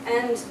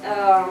 And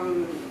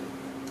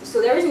so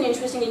there is an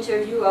interesting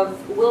interview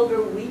of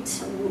Wilbur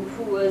Wheat,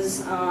 who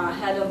was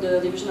head of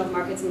the Division of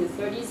Markets in the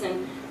 30s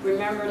and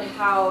remembered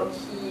how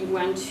he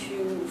went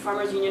to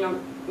Farmers Union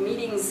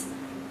meetings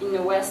in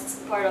the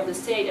west part of the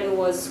state and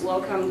was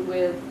welcomed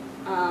with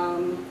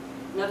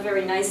not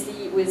very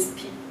nicely with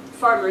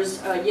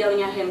farmers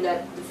yelling at him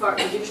that the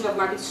division of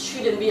markets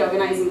shouldn't be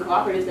organizing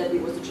cooperatives, that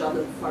it was the job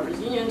of the farmers'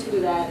 union to do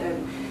that,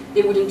 and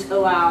they wouldn't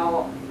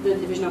allow the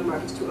division of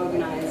markets to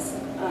organize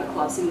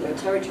co-ops in their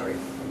territory.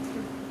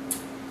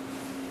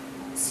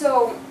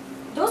 So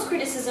those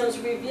criticisms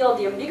reveal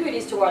the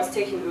ambiguities towards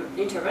state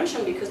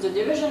intervention, because the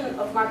division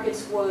of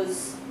markets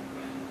was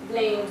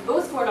blamed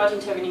both for not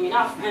intervening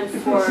enough and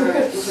for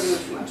intervening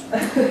too much.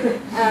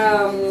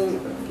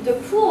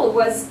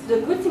 The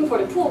good thing for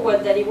the pool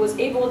was that it was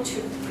able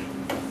to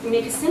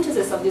make a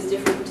synthesis of these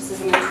different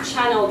criticisms and to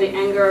channel the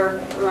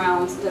anger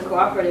around the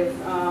cooperative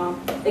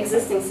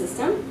existing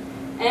system.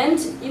 And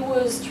it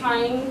was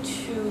trying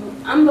to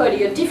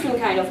embody a different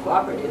kind of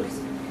cooperatives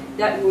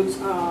that would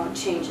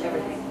change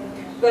everything.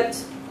 But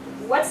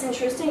what's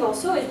interesting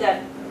also is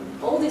that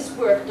all this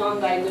work done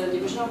by the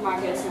Division of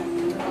Markets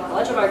and the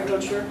College of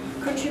Agriculture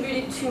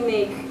contributed to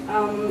make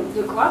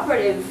the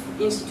cooperative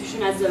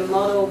institution as a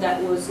model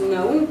that was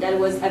known, that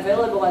was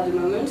available at the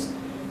moment,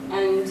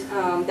 and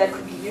that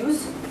could be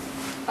used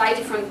by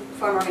different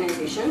farm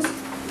organizations.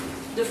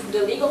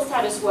 The legal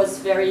status was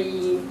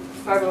very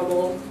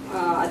favorable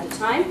at the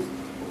time,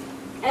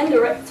 and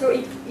so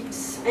it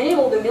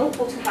enabled the mill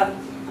pool to have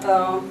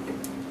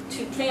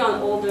to play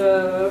on all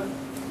the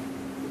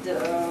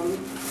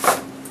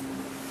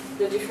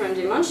different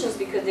dimensions,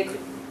 because they could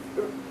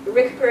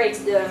recuperate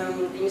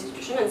the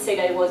institution and say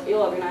that it was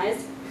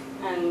ill-organized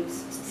and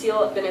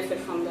still benefit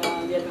from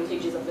the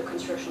advantages of the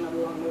construction of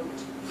the long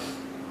movement.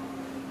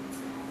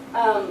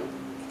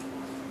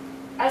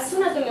 As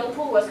soon as the mill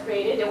pool was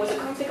created, there was a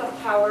conflict of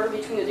power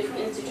between the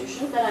different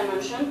institutions that I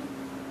mentioned,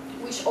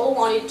 which all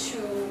wanted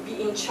to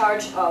be in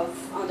charge of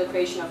the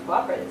creation of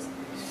cooperatives.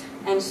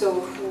 And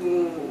so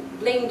who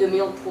blamed the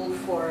mill pool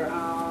for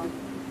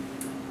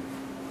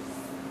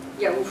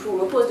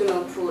who opposed the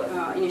mill pool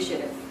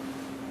initiative.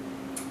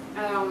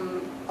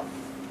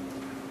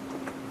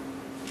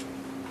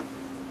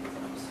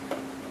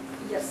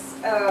 Yes,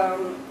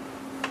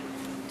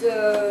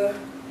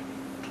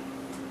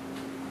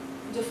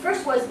 the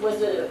first was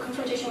the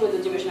confrontation with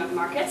the Division of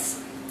Markets,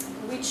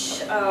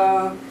 which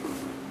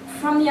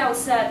from the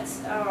outset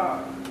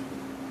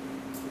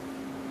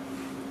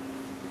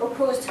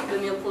opposed the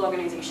mill pool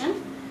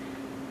organization.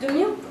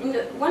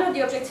 One of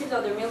the objectives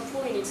of the mill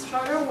pool in its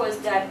charter was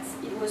that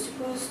it was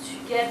supposed to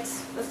get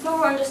a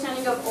thorough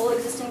understanding of all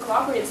existing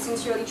cooperatives,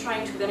 sincerely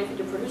trying to benefit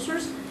the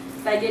producers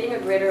by getting a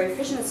greater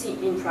efficiency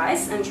in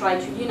price and try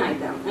to unite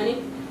them. And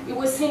it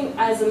was seen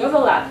as an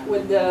overlap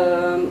with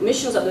the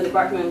missions of the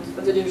Department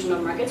of the Division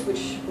of Markets,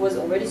 which was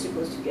already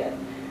supposed to get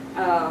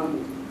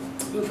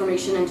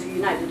information and to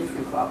unite the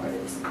different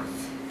cooperatives.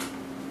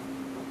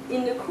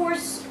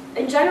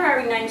 In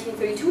January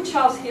 1932,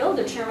 Charles Hill,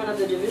 the chairman of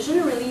the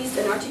division, released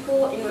an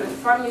article in a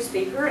farm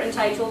newspaper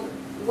entitled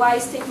 "Why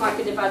State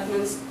Market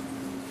Departments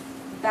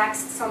Backs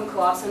Some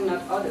Co-ops and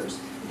Not Others."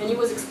 And he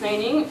was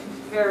explaining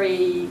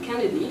very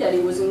candidly that he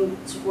wasn't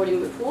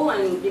supporting the pool,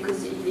 and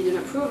because he didn't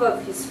approve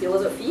of his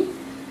philosophy,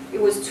 it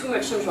was too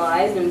much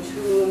centralized and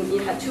he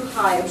had too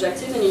high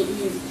objectives, and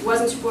he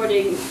wasn't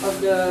supporting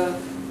of the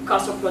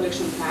cost of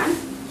production plan.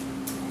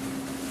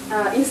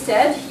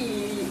 Instead, he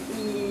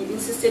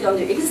insisted on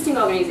the existing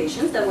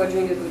organizations that were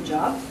doing a good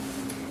job,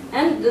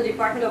 and the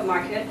Department of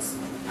Markets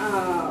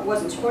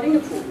wasn't supporting the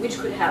pool, which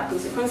could have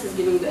consequences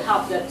given the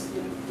help that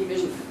the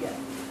division could get.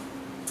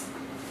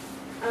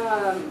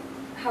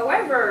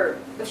 However,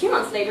 a few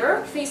months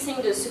later, facing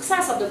the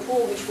success of the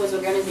pool, which was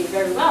organizing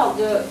very well,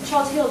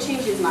 Charles Hill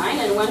changed his mind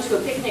and went to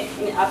a picnic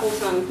in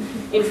Appleton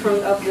in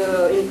front of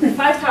the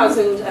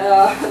 5,000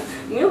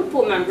 mill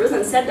pool members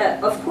and said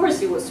that, of course,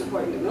 he was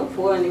supporting the mill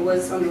pool and he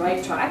was on the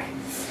right track.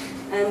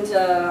 And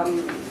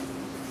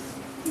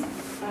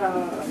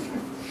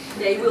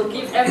they will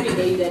give every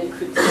aid that it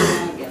could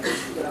get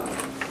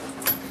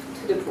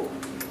to the pool.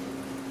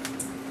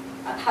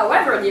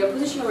 However, the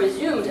opposition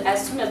resumed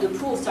as soon as the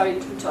pool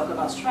started to talk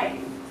about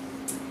striking.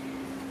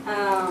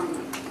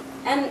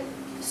 And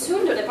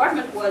soon the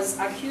department was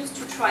accused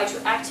to try to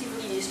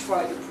actively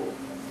destroy the pool.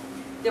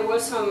 There were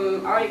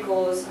some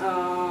articles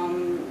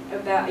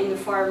in the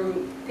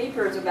farm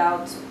papers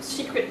about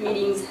secret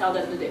meetings held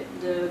at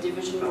the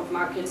Division of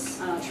Markets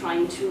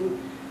trying to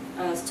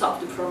stop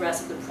the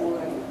progress of the pool,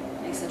 and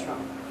etc.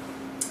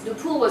 The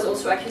pool was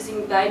also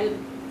accusing the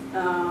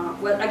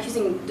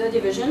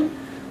division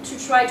to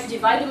try to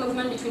divide the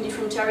movement between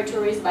different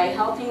territories by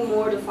helping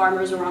more the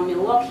farmers around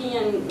Milwaukee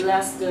and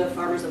less the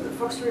farmers of the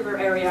Fox River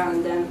area,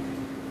 and then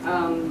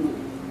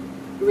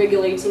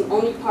regulating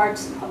only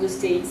parts of the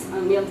state's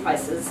mill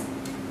prices,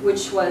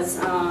 which was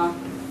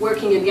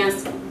working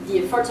against the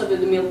efforts of the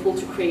mill pool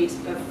to create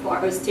a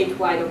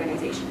statewide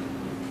organization.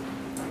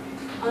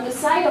 On the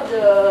side of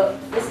the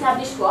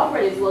established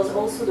cooperatives was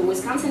also the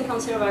Wisconsin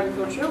Council of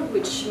Agriculture,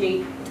 which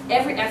made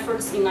every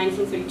effort in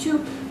 1932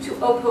 to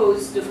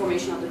oppose the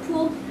formation of the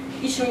pool,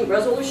 issuing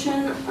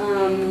resolution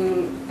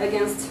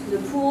against the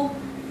pool,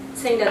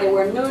 saying that there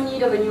were no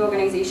need of a new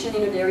organization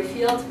in the dairy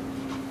field,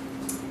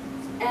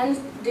 and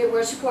they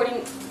were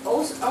supporting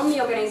also only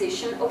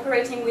organization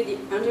operating with the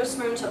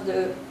endorsement of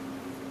the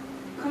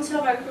Council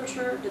of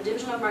Agriculture, the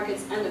Division of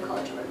Markets, and the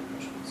College of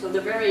Agriculture. So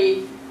the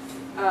very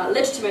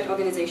legitimate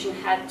organization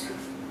had to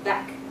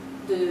back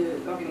the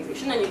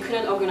organization, and you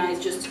couldn't organize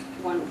just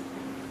one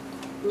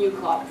new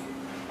club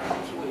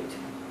if you wanted to.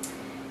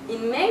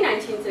 In May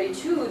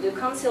 1932, the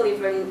Council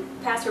even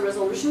passed a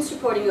resolution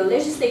supporting a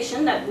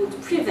legislation that would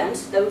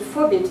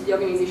forbid the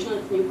organization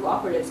of new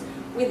cooperatives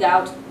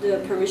without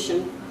the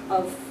permission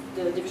of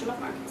the Division of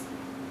Markets.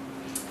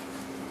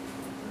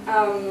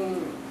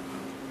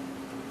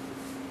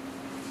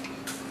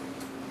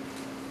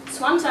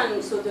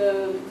 Swanton, so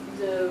the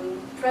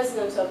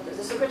president of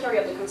the secretary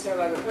of the Council of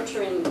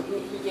Agriculture,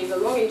 he gave a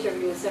long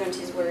interview in the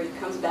 70s where he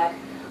comes back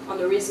on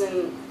the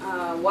reason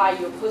why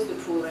he opposed the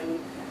pool. And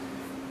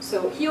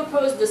so he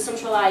opposed the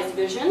centralized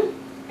vision,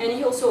 and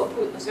he also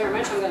opposed very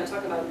much, I'm going to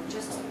talk about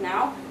just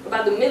now,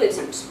 about the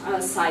militant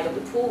side of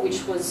the pool,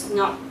 which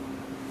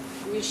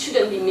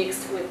shouldn't be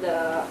mixed with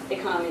the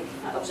economic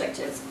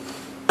objectives.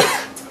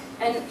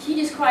 And he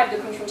described the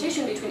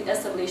confrontation between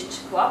established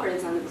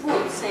cooperatives and the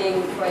pool,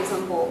 saying, for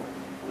example,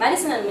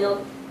 Madison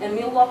and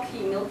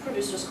Milwaukee milk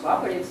producers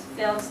cooperatives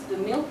felt the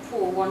milk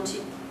pool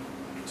wanted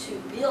to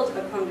build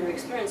upon their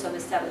experience of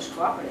established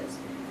cooperatives.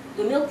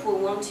 The milk pool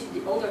wanted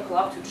the older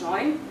co-op to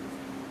join.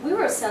 We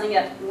were selling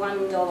at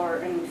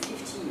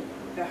 $1.50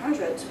 per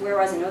hundred,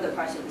 whereas in other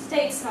parts of the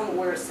state, some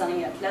were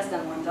selling at less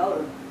than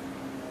 $1.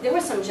 There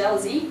was some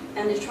jealousy,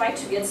 and they tried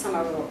to get some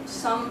of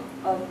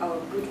our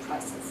good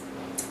prices.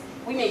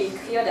 We made it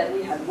clear that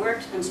we had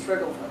worked and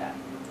struggled for that,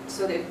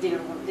 so they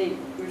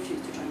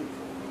refused to join the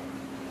pool.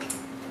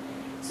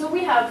 So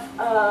we have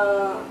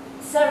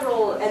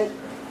several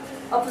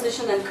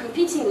opposition and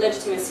competing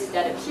legitimacies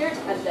that appeared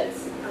at that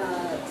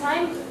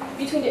time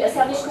between the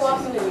established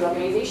co-ops and the new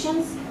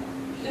organizations.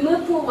 The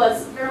milk pool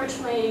was very much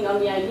playing on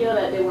the idea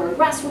that they were a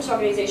grassroots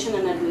organization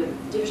and that the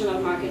Division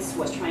of Markets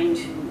was trying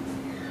to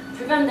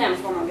prevent them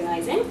from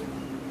organizing.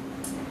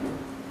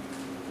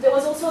 There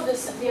was also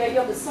the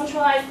idea of the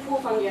centralized pool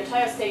from the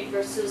entire state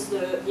versus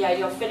the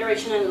idea of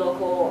federation and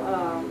local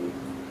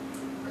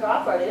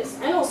cooperatives,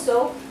 and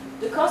also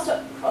the cost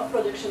of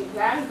production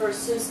plan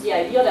versus the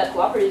idea that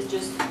cooperatives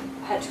just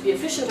had to be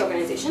efficient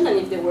organizations, and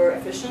if they were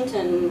efficient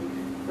and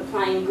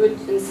applying good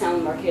and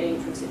sound marketing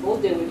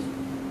principles, they would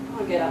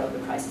get out of the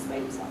crisis by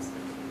themselves.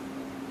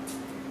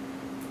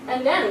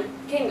 And then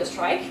came the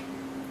strikes,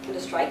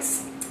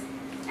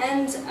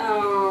 and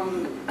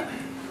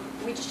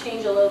which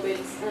changed a little bit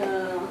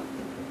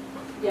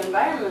the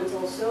environment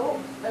also.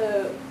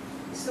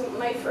 So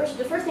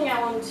the first thing I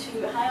want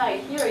to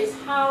highlight here is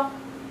how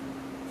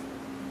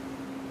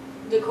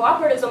the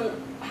cooperatives,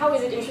 how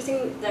is it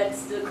interesting that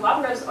the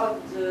cooperatives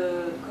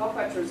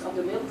of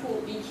the milk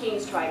pool became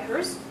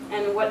strikers,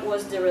 and what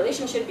was the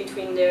relationship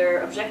between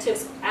their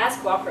objectives as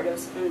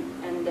cooperatives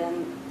and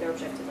then their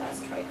objectives as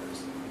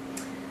strikers.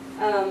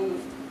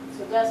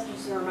 So that's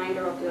just a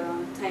reminder of the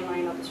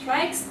timeline of the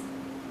strikes.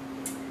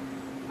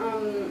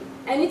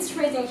 And it's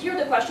raising here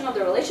the question of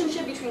the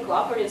relationship between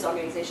cooperatives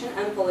organization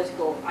and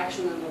political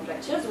action and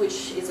objectives,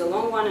 which is a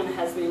long one and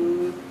has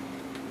been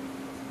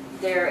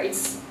there.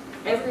 It's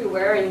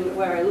everywhere in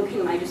where I look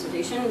in my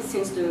dissertation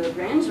since the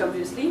Grange,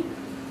 obviously.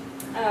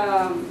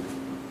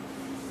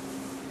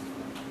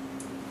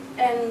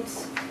 And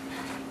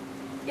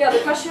yeah, the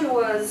question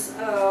was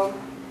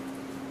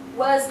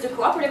the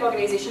cooperative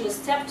organization a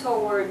step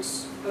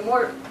towards a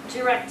more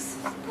direct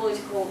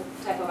political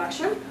type of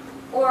action,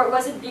 or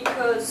was it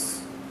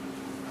because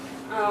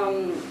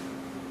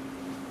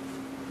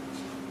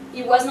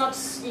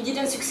it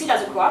didn't succeed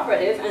as a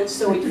cooperative and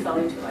so it fell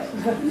into it?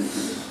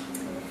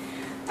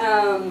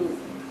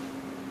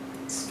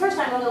 First,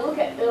 I want to look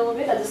at a little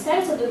bit at the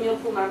status of the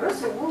milk pool members.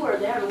 So who were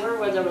there and where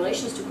were the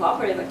relations to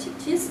cooperative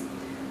activities?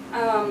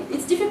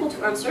 It's difficult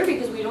to answer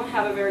because we don't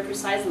have a very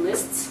precise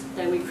list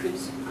that we could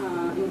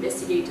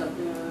investigate of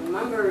the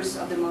members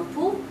of the milk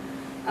pool.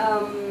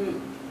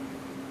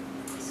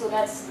 So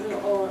that's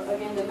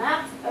again the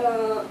map.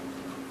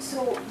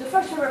 So the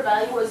First River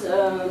Valley was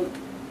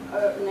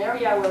an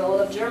area where a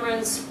lot of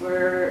Germans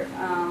were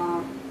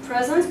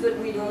present, but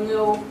we don't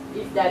know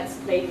if that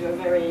played a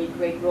very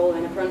great role,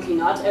 and apparently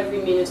not. Every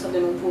minute of the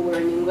milk pool were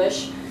in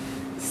English.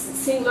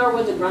 Singler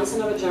was the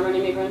grandson of a German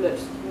immigrant, but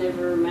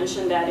never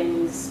mentioned that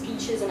in his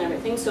speeches and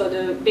everything. So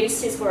the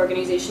basis for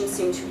organization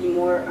seemed to be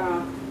more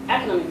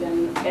economic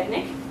than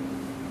ethnic.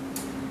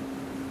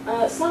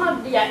 Some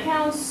of the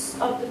accounts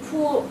of the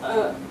pool,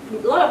 a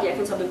lot of the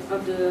accounts of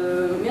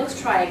the milk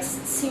strikes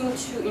seem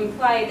to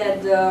imply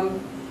that the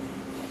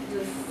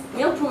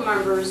milk pool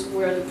members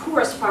were the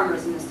poorest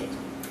farmers in the state.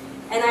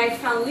 And I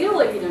found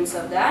little evidence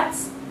of that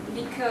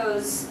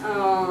because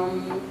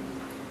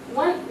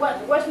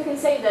what we can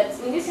say that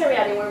in this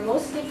area they were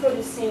mostly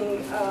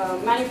producing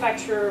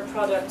manufactured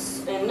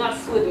products and not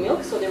fluid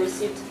milk, so they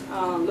received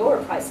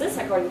lower prices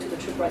according to the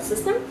true price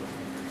system.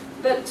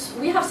 But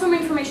we have some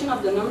information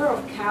of the number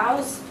of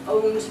cows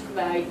owned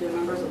by the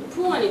members of the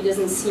pool, and it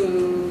doesn't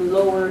seem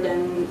lower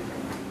than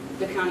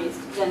the counties,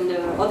 than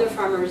the other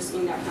farmers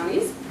in their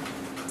counties.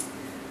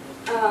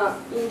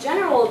 in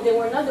general, they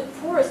were not the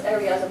poorest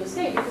areas of the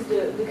state, because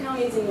the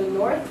counties in the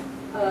north,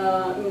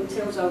 in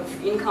terms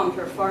of income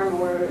per farm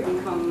or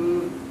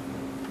income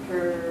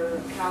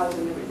per cows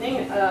and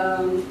everything,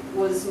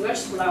 was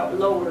much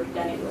lower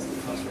than it was in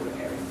the coastal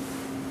area.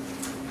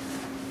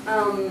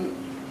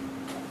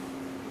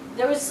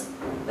 There was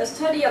a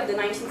study of the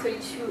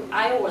 1932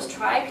 Iowa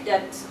strike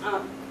that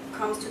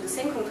comes to the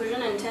same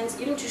conclusion and tends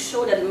even to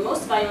show that the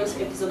most violent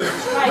episodes of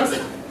strikes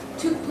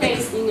took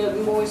place in the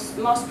most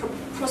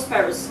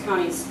prosperous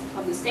counties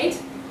of the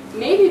state,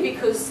 maybe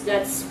because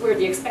that's where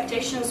the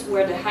expectations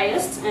were the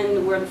highest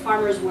and where the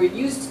farmers were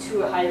used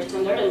to a higher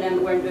standard, and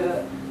then when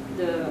the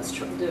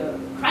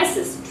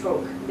crisis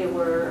struck, they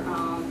were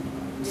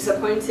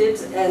disappointed,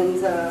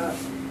 and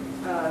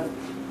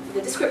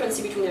the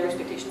discrepancy between their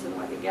expectations and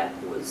what they get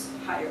was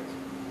higher.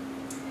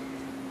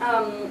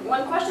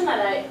 One question that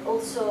I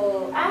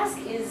also ask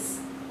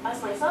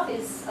myself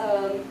is,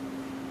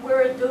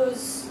 were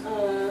those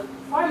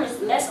farmers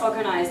less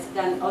organized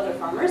than other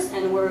farmers,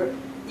 and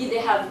did they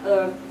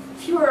have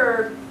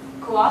fewer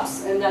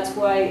co-ops, and that's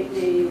why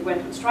they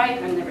went on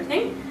strike and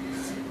everything?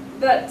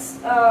 But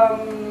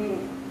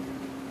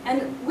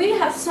and we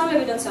have some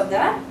evidence of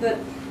that, but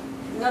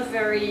not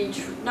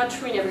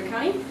true in every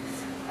county.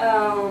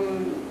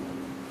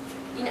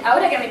 In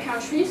Outagamie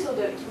County,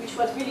 which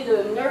was really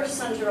the nerve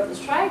center of the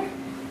strike,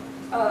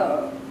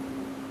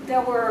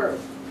 there were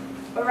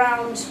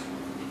around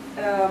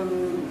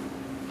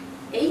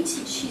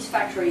 80 cheese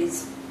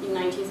factories in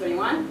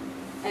 1931,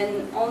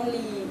 and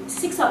only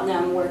 6 of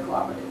them were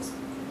cooperatives.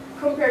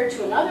 Compared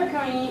to another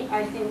county,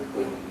 I think,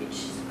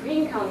 which is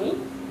Greene County,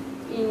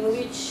 in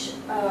which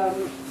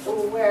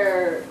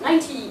where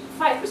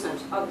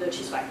 95% of the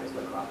cheese factories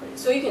were cooperatives.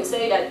 So you can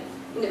say that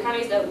in the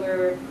counties that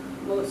were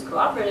most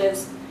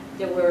cooperatives,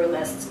 there were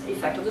less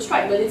effect of the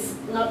strike, but it's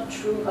not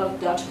true of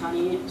Dutch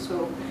County,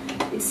 so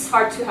it's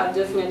hard to have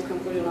definite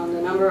conclusion on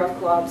the number of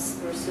co-ops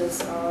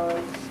versus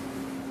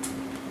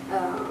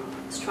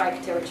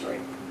strike territory.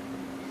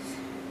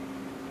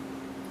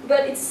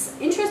 But it's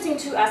interesting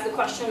to ask the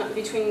question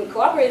between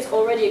cooperatives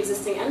already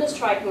existing and the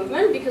strike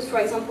movement, because, for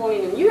example,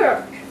 in the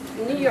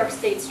New York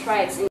State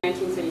strikes in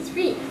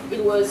 1933,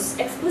 it was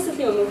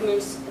explicitly a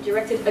movement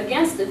directed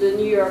against the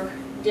New York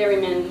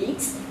dairymen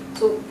leagues,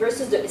 so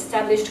versus the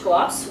established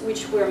co-ops,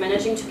 which were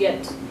managing to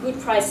get good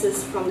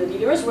prices from the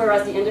dealers,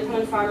 whereas the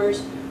independent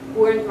farmers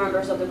who weren't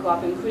members of the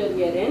co-op and couldn't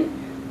get in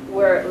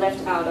were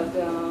left out of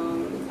the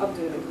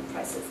good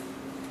prices.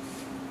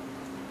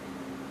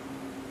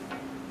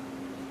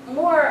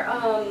 More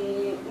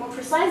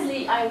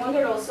precisely, I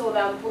wondered also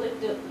about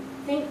the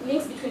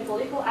links between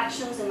political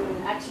actions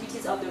and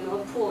activities of the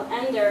milk pool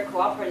and their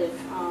cooperative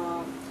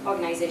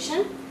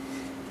organization.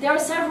 There are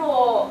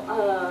several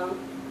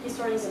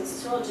historians and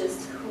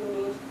sociologists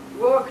who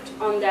worked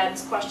on that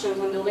question,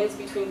 on the links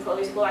between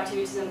political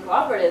activities and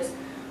cooperatives.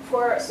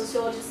 For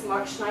sociologist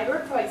Mark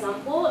Schneider, for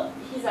example,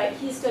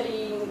 he's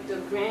studying the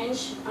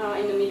Grange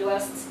in the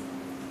Midwest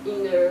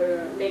in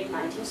the late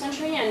 19th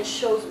century, and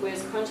shows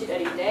with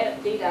quantitative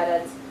data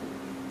that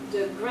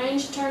the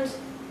Grange turned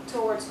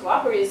towards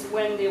cooperatives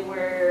when they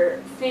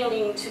were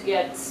failing to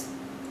get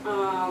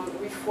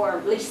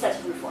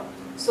legislative reform.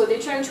 So they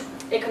turned to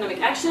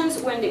economic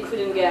actions when they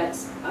couldn't get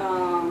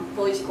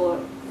political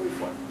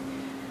reform.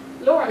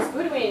 Lawrence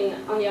Goodwin,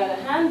 on the other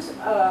hand,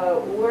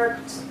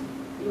 worked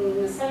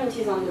in the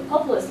 70s on the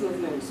populist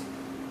movement.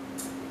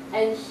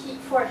 And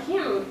for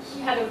him,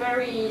 he had a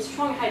very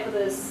strong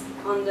hypothesis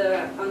on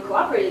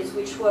cooperatives,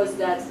 which was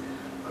that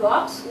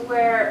co-ops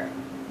were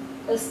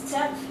a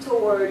step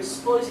towards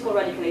political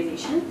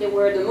radicalization. They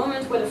were the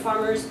moment where the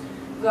farmers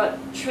got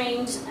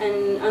trained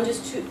and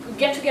could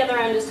get together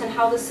and understand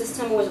how the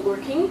system was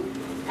working,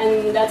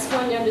 and that's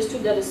when they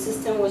understood that the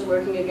system was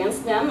working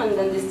against them, and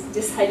then they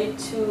decided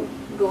to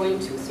go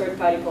into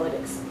third-party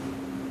politics.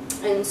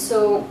 And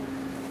so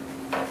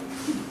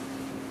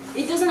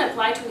it doesn't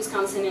apply to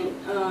Wisconsin in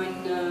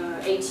the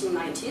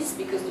 1890s,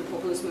 because the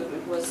populist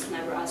movement was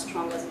never as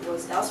strong as it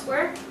was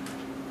elsewhere.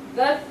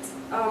 But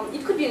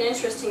it could be an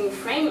interesting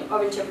frame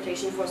of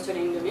interpretation for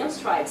studying the mill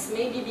strikes,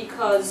 maybe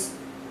because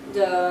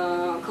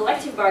the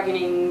collective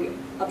bargaining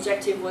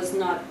objective was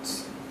not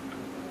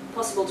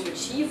possible to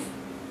achieve.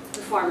 The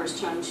farmers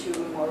turned to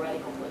more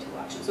radical political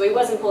action. So it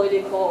wasn't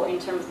political in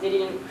terms, they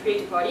didn't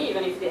create a party,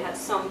 even if they had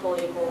some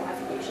political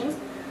affiliations,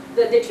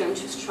 but they turned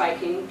to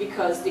striking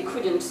because they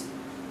couldn't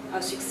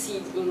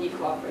succeed in the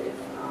cooperative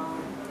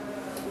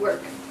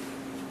work.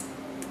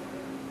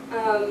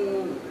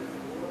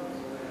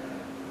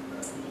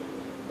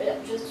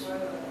 Just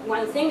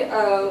one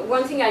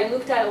thing I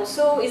looked at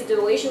also is the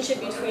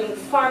relationship between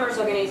farmers'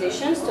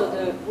 organizations, so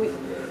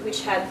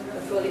which had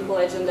a political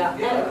agenda,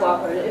 and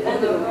cooperative,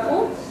 and the milk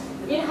pool.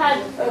 It had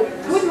a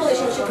good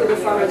relationship with the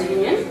farmers'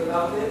 union.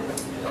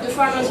 The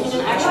farmers'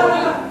 union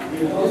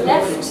actually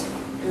left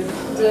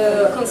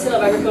the Council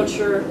of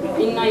Agriculture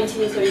in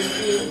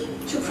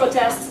 1933 to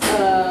protest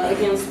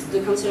against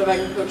the Council of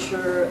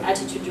Agriculture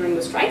attitude during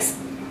the strikes.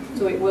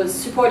 So it was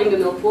supporting the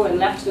milk pool and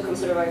left the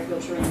Council of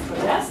Agriculture in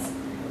protest.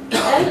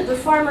 And the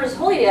Farmers'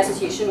 Holiday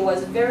Association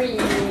was very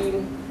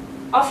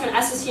often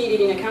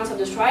associated in accounts of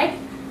the strike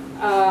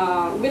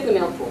with the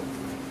milk pool.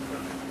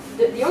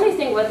 The only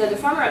thing was that the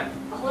Farmer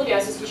Holiday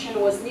Association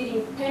was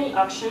leading penny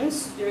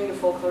auctions during the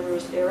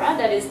foreclosures era.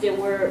 That is, there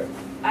were,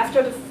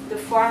 after the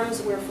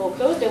farms were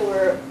foreclosed, there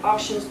were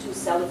auctions to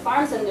sell the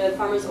farms, and the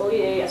Farmers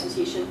Holiday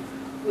Association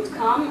would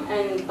come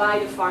and buy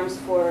the farms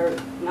for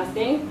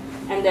nothing,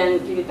 and then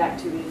give it back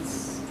to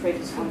its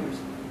previous owners.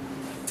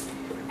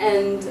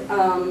 And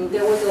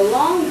there was a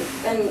long,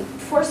 and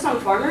for some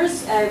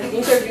farmers,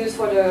 interviews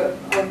of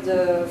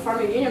the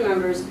farmer union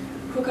members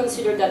who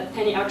considered that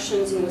penny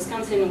auctions in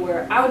Wisconsin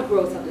were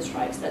outgrowth of the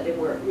strikes, that they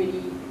were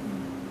really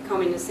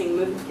coming in the same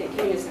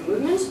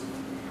movement.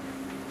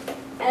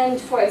 And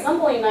for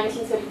example, in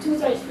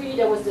 1932-33,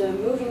 there was the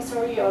moving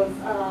story of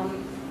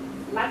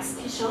Max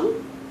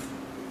Pichon,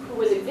 who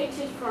was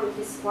evicted from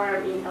his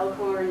farm in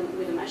Elkhorn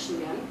with a machine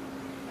gun.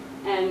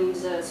 And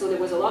so there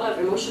was a lot of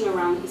emotion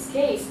around his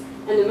case.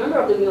 And the member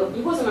of the mill,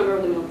 he was a member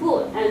of the mill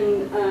pool,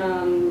 and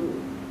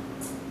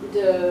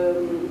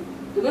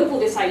the mill pool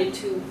decided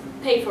to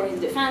pay for his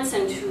defense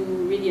and to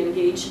really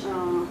engage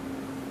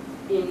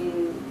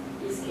in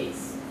his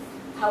case.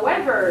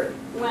 However,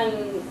 a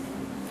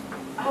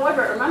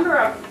member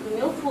of the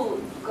mill pool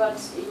got,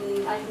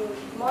 in I think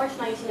March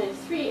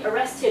 1993,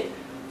 arrested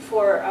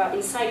for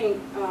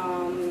inciting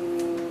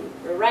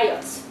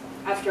riots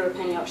after a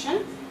penny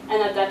auction.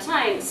 And at that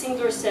time,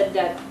 Singler said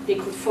that they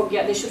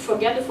should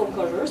forget the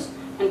foreclosures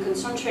and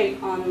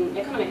concentrate on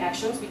economic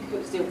actions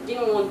because they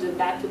didn't want the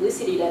bad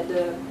publicity that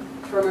the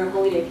farmer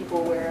holiday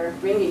people were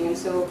bringing. And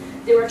so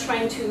they were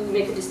trying to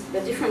make a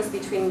difference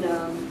between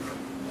the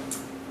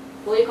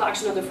political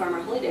action of the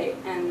farmer holiday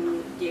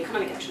and the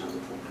economic action of the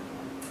poor.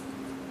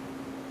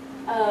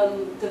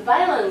 The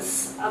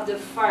violence of the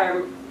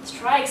farm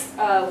strikes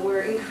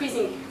were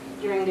increasing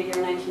during the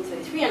year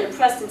 1933, and the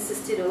press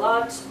insisted a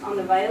lot on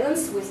the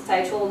violence, with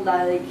titles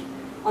like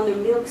on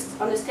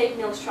the state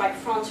milk strike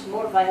front,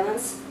 more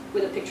violence,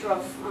 with a picture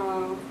of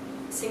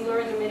Singler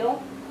in the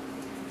middle,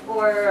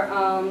 or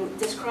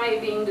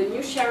describing the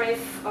new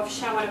sheriff of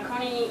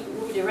Shawanakoni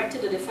who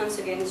directed the defense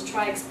against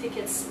strikes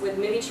pickets with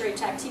military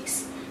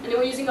tactics, and they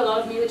were using a lot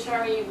of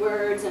military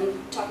words and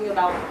talking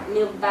about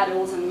milk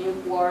battles and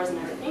milk wars and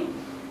everything.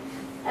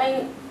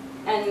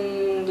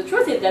 And the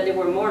truth is that there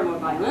were more and more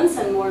violence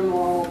and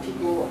more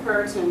people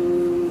hurt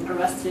and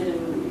arrested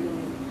and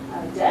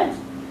even dead.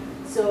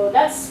 So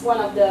that's one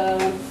of the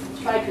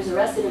strikers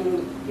arrested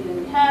and hit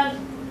in the head.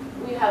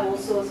 We have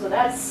also, so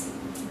that's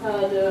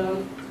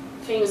the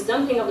famous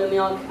dumping of the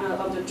milk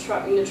of the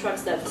truck in the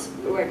trucks that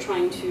were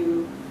trying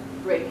to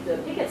break the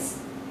pickets.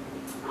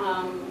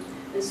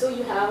 And so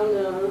you have on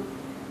the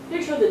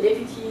picture the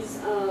deputies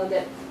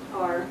that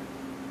are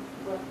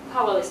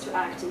powerless to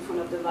act in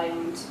front of the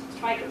violent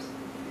strikers.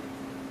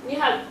 We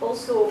had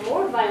also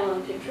more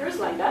violent pictures,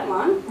 like that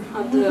one,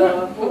 of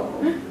the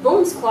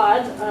bomb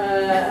squad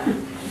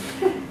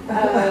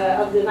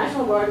of the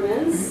National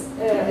Guardsmen,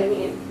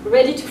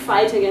 ready to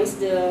fight against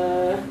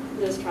the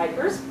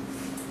strikers.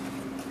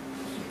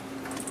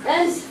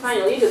 And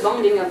finally, the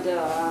bombing of the,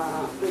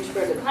 which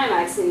were the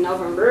climax in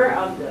November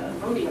of the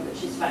bombing of the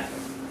cheese factory.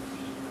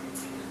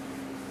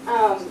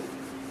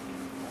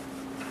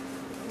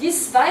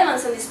 This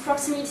violence and this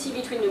proximity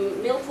between the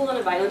mill pool and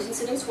the violent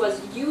incidents was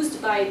used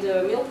by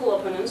the mill pool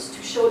opponents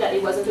to show that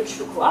it wasn't a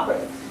true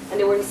cooperative. And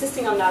they were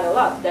insisting on that a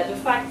lot, that the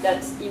fact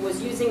that he was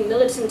using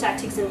militant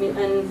tactics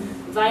and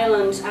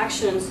violent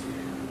actions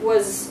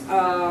was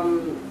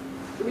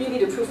really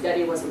the proof that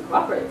it wasn't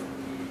cooperative.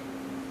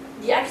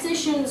 The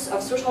accusations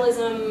of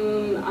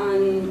socialism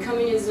and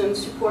communism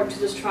support to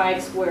the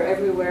strikes were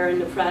everywhere in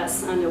the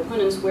press, and the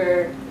opponents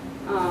were,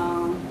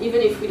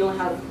 even if we don't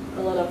have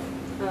a lot of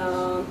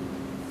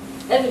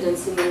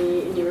evidence in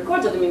the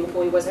records of the mill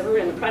pool, it was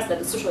everywhere in the press that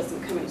the socialists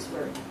and communists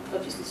were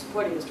obviously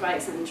supporting the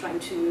strikes and trying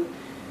to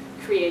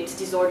create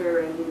disorder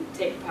and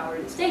take power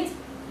in the state.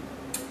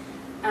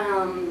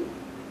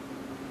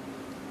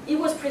 It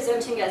was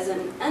presenting as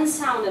an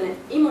unsound and an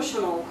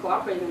emotional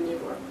cooperative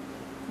endeavor,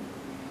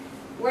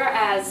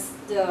 whereas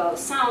the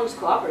sound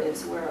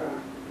cooperatives were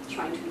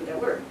trying to do their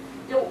work.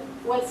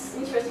 What's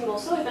interesting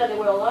also is that there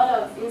was a lot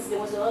of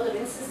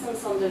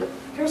insistence on the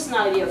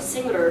personality of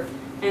Singler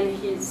and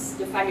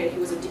the fact that he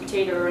was a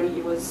dictator and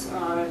he was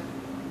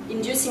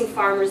inducing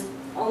farmers,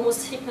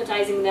 almost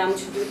hypnotizing them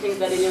to do things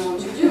that they didn't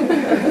want to do.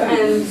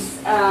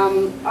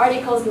 And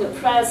articles in the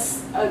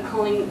press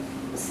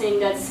saying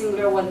that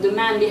Singler was the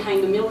man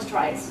behind the milk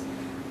strikes.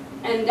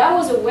 And that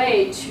was a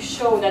way to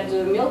show that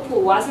the mill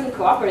pool wasn't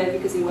cooperative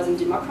because it wasn't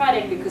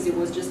democratic, because it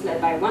was just led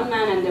by one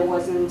man and there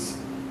wasn't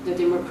the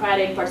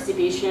democratic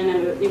participation,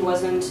 and it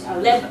wasn't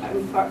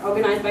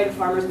organized by the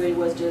farmers, but it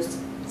was just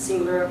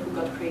Singler who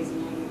got crazy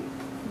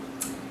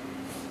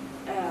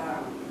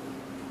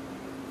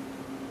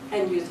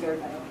and used very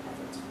violent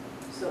methods.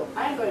 So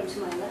I'm going to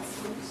my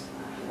last point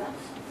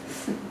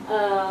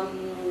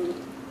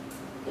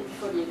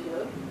before the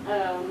epilogue.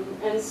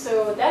 And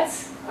so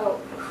that's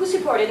who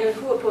supported and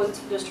who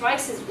opposed the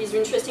strikes is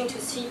interesting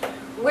to see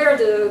where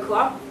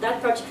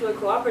that particular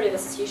cooperative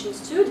association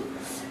stood.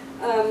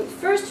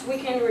 First, we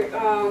can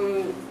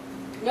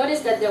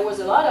notice that there was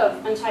a lot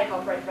of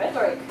anti-corporate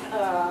rhetoric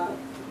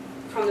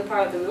from the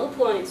part of the milk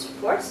pool and its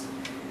supports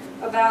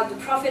about the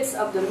profits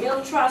of the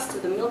milk trust,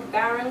 the milk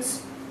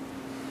barons,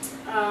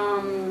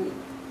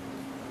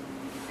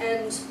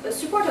 and the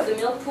support of the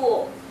milk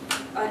pool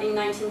in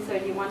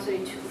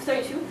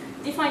 1931-32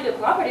 defined the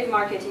cooperative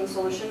marketing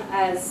solution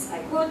as, I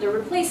quote, the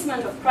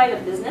replacement of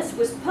private business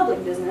with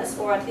public business,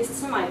 or at least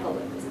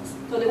semi-public business.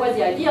 So there was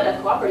the idea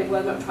that cooperative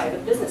were not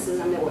private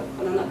businesses and they were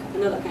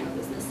another kind of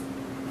business.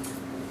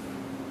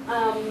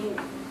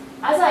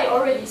 As I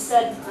already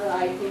said,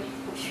 I think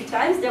a few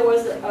times, there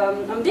was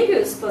an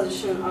ambiguous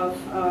position of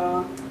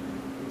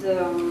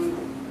the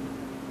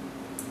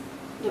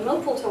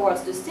milk pool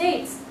towards the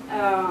state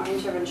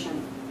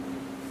intervention.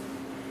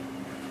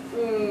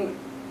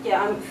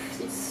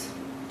 It's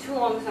too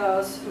long,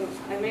 so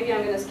maybe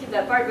I'm going to skip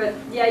that part, but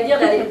the idea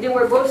that they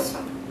were both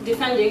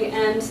defending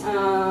and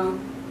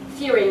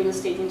fearing the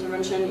state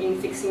intervention in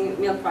fixing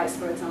milk price,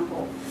 for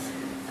example.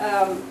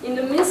 In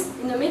the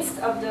midst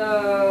of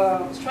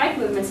the strike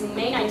movements in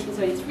May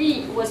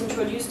 1933 was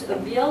introduced a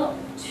bill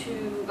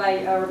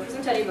by a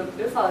representative of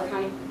Buffalo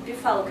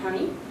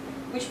County,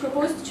 which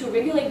proposed to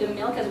regulate the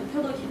milk as a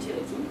public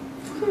utility,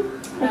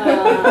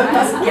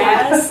 as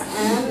gas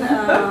and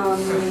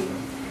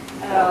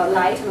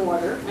light and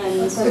water,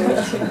 and so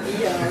it should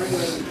be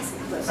regulated.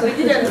 So it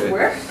didn't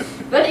work,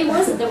 but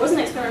there was an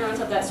experiment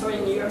of that sort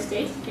in New York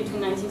State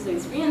between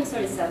 1933 and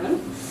 37,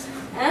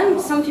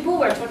 and some people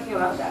were talking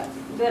about that.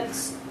 But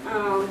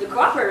the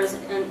cooperators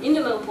and in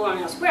the milk pool and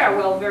elsewhere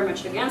were very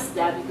much against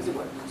that because it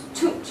was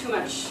too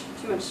much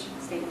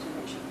state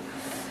intervention.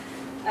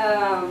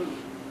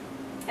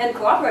 And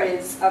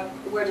cooperatives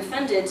were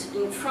defended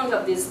in front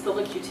of this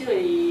public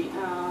utility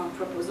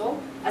proposal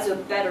as a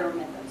better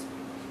method.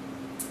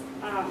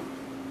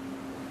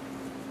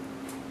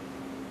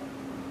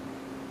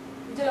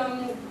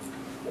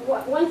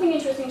 One thing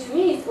interesting to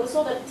me is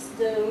also that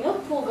the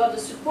milk pool got the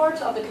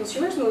support of the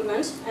consumers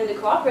movement and the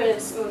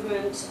cooperatives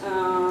movement,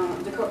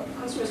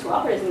 consumers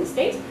cooperatives in the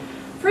state.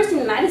 First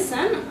in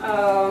Madison,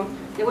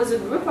 there was a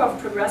group of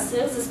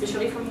progressives,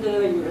 especially from the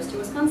University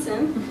of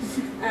Wisconsin,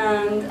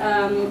 and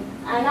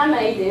Anna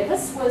Mae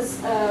Davis was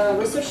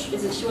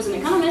she was an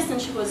economist and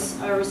she was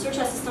a research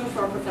assistant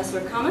for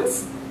Professor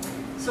Commons.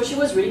 So she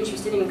was really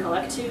interested in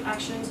collective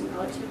actions and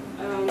collective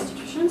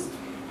institutions.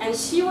 And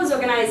she was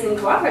organizing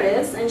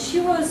cooperatives, and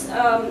she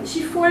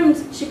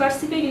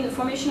participated in the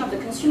formation of the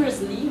Consumers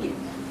League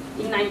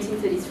in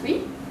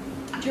 1933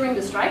 during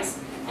the strikes.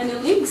 And the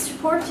league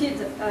supported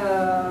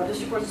the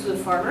support to the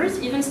farmers,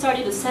 even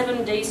started a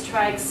 7-day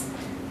strikes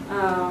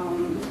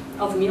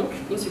of milk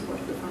in support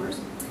of the farmers.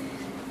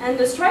 And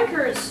the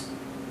strikers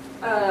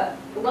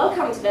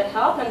welcomed that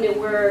help, and they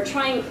were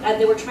trying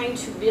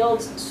to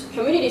build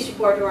community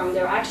support around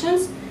their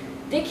actions.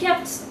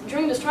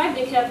 During the strike,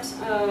 they kept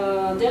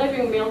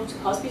delivering milk to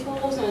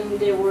hospitals, and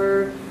they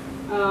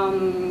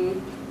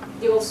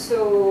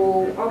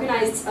also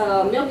organized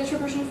milk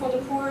distribution for the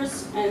poor,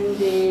 and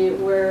they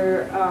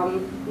were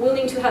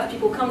willing to have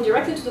people come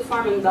directly to the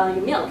farm and buy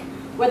milk.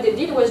 What they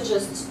did was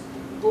just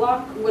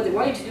what they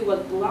wanted to do was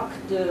block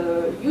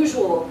the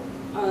usual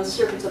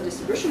circuits of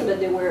distribution, but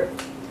they were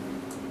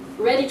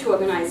ready to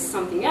organize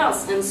something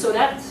else, and so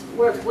that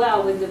worked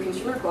well with the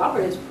consumer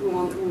cooperatives who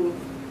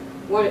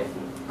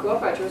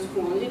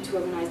wanted to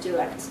organize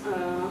direct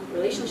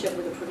relationship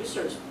with the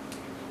producers.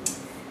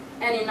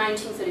 And in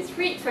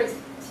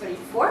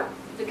 1934,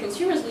 the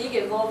Consumers League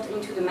evolved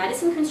into the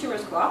Madison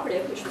Consumers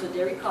Cooperative, which was a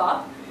dairy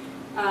co-op,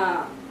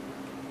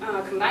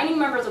 combining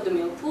members of the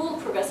milk pool,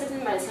 progressives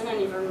in Madison, and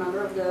even a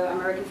member of the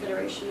American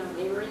Federation of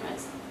Labor in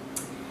Madison.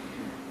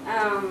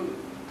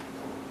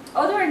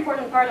 Other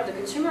important part of the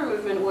consumer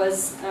movement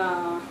was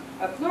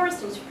up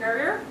north in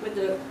Superior with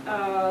the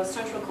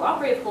Central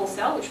Cooperative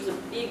Wholesale, which was a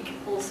big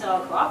wholesale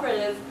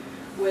cooperative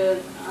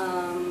with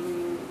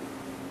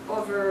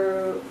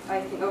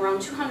I think,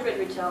 around 200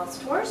 retail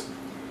stores,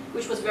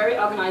 which was very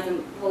organized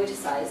and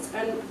politicized.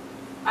 And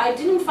I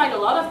didn't find a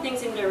lot of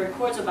things in their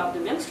records about the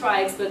milk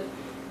strikes, but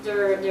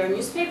their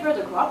newspaper,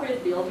 the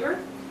Cooperative Builder,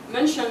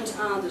 mentioned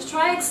the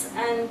strikes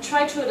and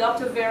tried to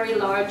adopt a very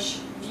large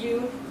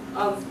view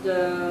of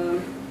the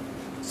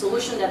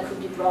solution that could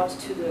be brought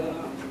to the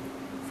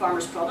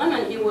farmers' problem,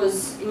 and it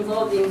was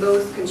involved in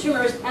both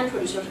consumers and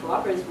producers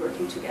cooperatives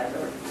working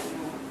together.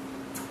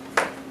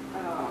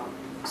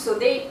 So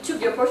they took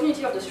the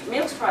opportunity of the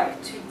milk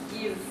strike to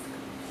give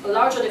a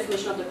larger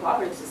definition of the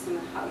cooperative system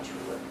and how it should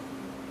work.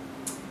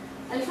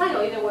 And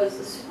finally, there was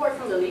support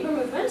from the labor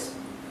movement.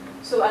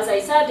 So as I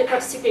said, they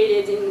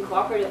participated in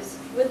cooperatives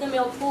with the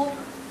milk pool.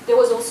 There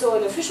was also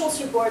an official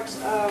support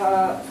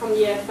from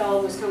the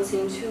AFL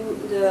Wisconsin to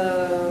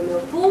the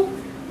milk pool,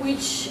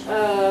 which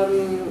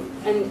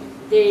and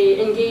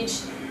they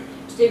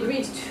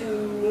agreed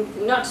to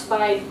not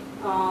buy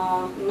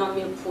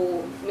non-milk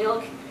pool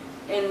milk,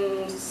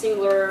 and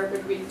similar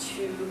agreed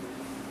to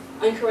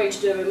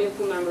encouraged the mill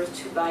pool members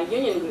to buy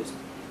union goods.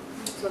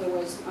 So there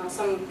was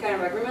some kind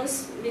of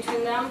agreements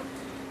between them.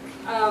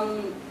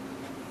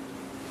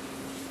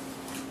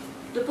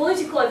 The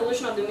political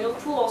evolution of the mill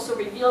pool also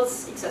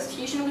reveals its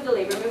association with the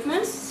labor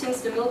movement,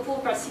 since the mill pool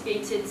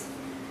participated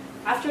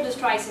after the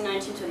strikes in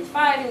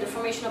 1935 in the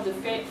formation of the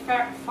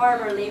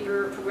Farmer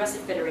Labor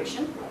Progressive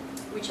Federation,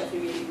 which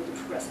affiliated with the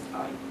Progressive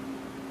Party.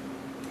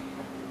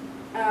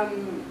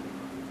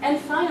 And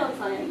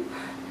finally,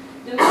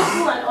 the mill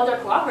pool and other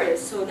cooperatives.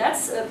 So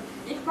that's a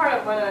big part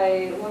of what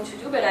I want to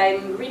do, but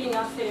I'm really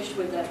not finished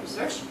with that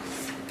research.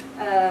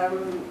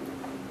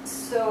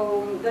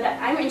 But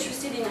I'm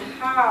interested in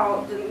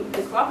how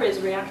the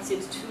cooperatives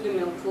reacted to the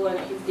mill pool, and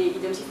if they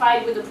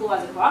identified with the pool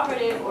as a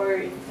cooperative, or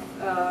if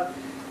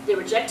they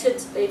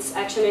rejected its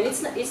action. And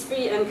it's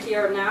pretty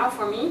unclear now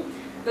for me.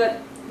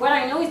 But what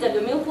I know is that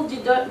the mill pool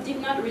did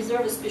not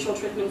reserve a special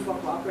treatment for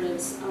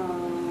cooperatives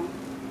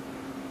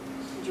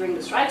during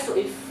the strike. So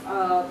if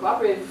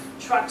cooperative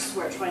trucks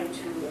were trying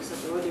to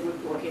access the road, they would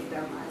blockade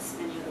them as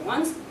any other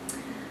ones.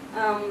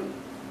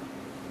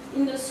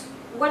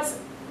 What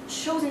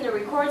shows in the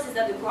records is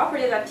that the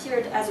cooperative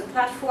appeared as a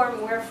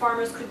platform where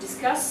farmers could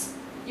discuss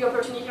the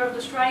opportunity of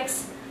the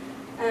strikes,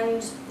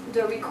 and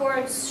the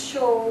records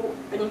show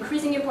an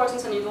increasing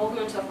importance and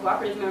involvement of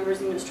cooperative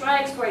members in the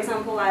strikes. For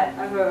example, I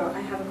have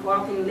a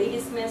co-op in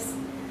Ladysmith,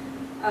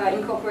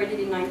 incorporated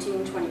in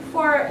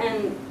 1924,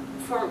 and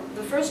for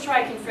the first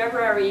strike in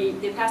February,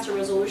 they passed a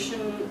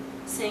resolution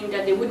saying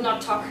that they would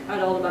not talk at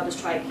all about the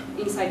strike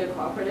inside the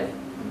cooperative.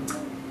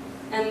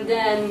 And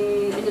then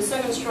in the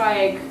second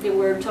strike, they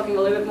were talking a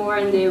little bit more,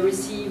 and they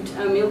received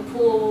a mill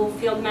pool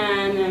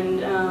fieldman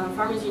and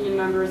farmers union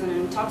members, and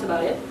then talked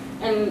about it.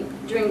 And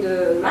during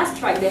the last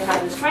strike, they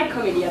had the strike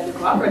committee at the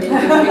cooperative,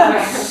 and they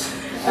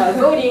were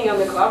voting on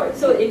the cooperative.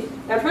 So it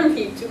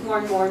apparently took more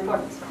and more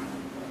importance.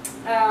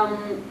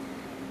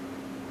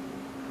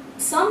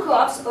 Some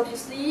co-ops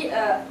obviously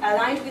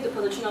aligned with the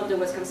position of the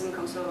Wisconsin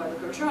Council of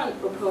Agriculture and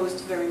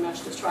opposed very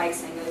much the strike,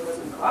 saying that it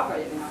wasn't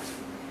cooperative enough.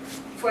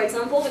 For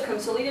example, the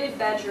Consolidated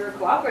Badger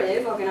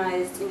Cooperative,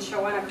 organized in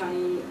Shawana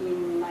County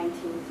in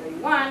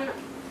 1931,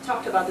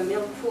 talked about the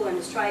mill pool and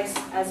the strikes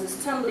as a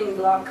stumbling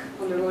block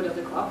on the road of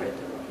the cooperative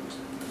development.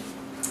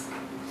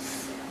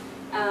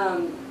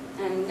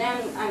 And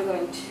then I'm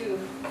going to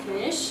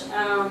finish.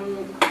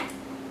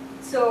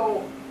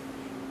 So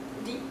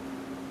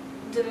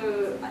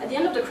at the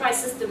end of the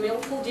crisis, the mill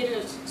pool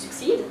didn't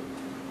succeed.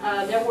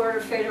 There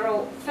were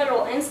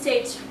federal and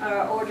state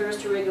orders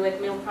to regulate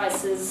milk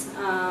prices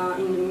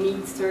in the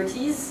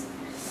mid-30s,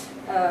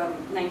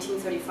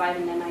 1935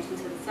 and then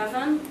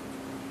 1937.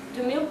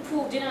 The milk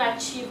pool didn't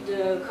achieve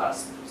the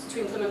cost to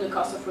implement the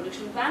cost of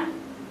production plan.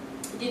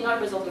 It did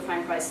not resolve the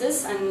farm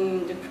crisis,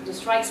 and the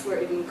strikes were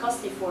even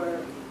costly for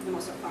the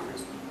most of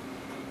farmers.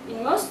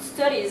 In most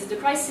studies, the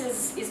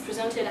crisis is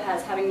presented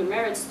as having the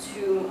merits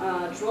to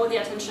draw the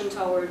attention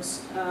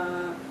towards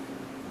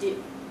the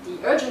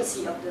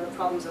urgency of the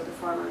problems of the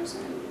farmers,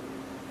 and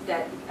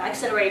that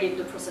accelerated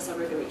the process of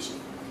regulation.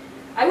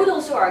 I would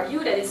also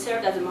argue that it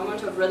served as a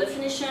moment of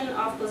redefinition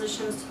of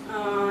positions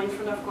in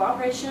front of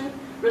cooperation,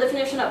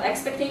 redefinition of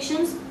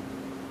expectations.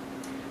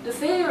 The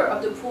failure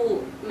of the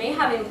pool may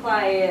have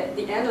implied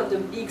the end of the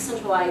big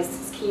centralized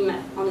scheme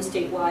on a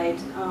statewide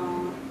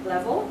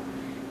level.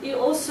 It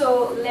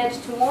also led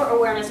to more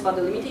awareness about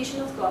the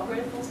limitation of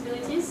cooperative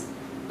possibilities.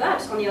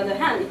 But, on the other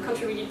hand, it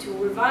contributed to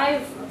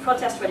revive a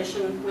protest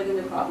tradition within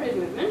the cooperative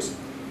movement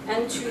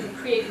and to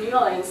create new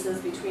alliances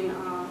between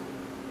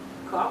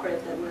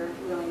cooperatives that were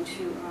willing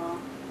to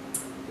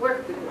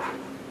work with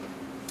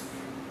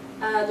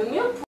the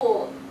mill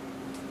pool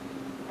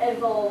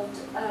evolved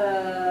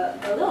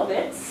a little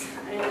bit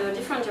in a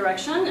different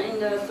direction in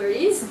the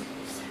 30s.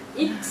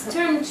 It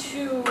turned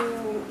to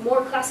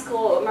more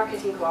classical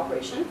marketing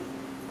cooperation.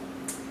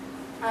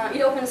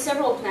 It opened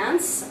several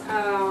plants,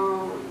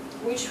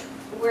 which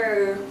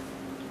were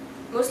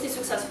mostly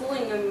successful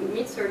in the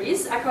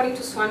mid-30s. According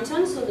to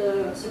Swanton, so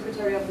the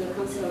Secretary of the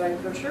Council of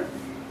Agriculture,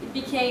 it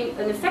became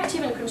an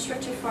effective and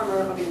constructive farmer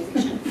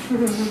organization.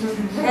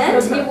 And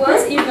it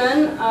was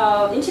even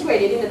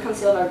integrated in the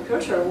Council of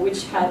Agriculture,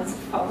 which had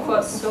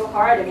fought so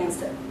hard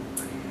against it.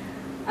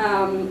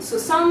 So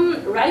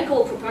some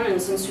radical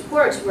proponents and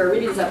supporters were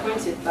really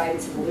disappointed by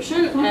this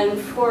evolution, and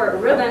for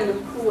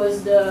Rubin, who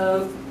was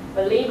a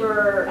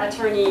labor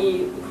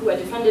attorney who had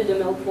defended the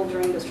mill pool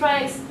during the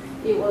strikes,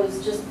 it was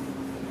just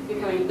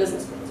becoming a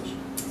business proposition.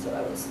 So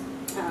that was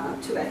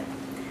too bad.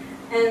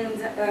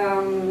 And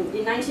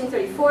in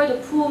 1934, the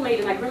pool made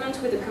an agreement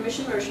with the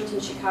commission merchant in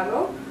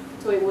Chicago.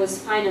 So it was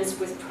financed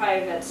with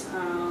private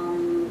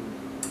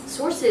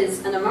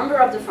sources. And a member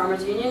of the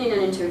Farmers Union, in an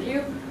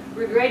interview,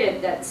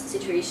 regretted that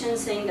situation,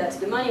 saying that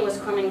the money was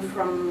coming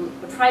from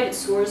a private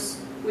source,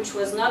 which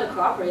was not a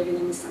cooperative in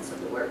any sense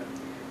of the word.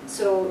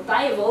 So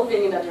by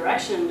evolving in that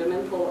direction, the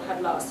mill pool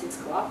had lost its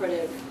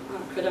cooperative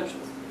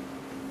credentials.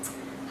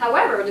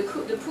 However,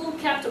 the pool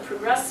kept a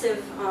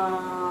progressive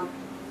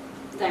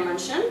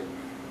dimension,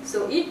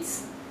 so it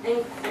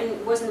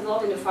was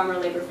involved in the Farmer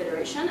Labor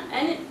Federation,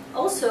 and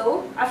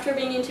Also, after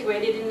being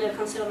integrated in the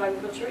Council of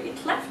Agriculture,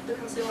 it left the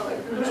Council of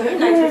Agriculture in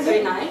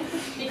 1939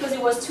 because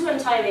it was too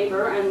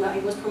anti-labor and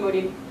it was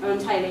promoting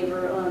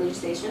anti-labor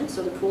legislation,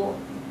 so the pool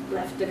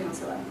left the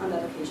Council on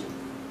that occasion.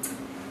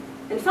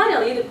 And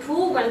finally, the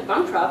pool went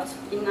bankrupt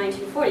in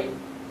 1940,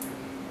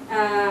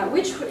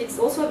 which it's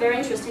also a very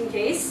interesting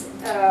case,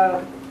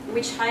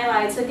 which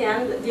highlights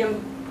again the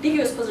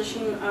ambiguous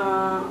position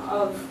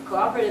of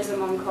cooperatives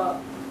among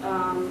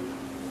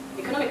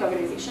economic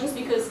organizations,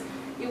 because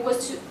it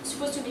was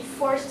supposed to be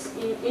forced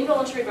in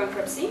involuntary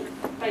bankruptcy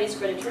by its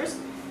creditors,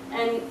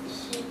 and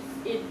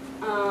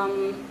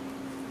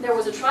there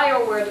was a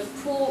trial where the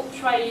pool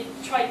tried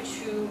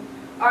to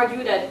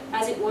argue that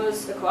as it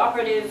was a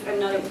cooperative and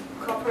not a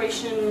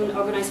corporation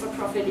organized for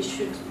profit, it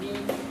should be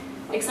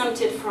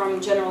exempted from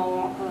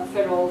general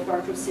federal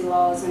bankruptcy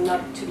laws and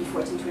not to be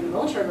forced into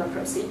involuntary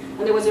bankruptcy.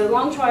 And there was a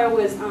long trial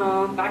with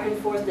back and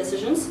forth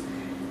decisions,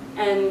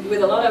 and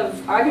with a lot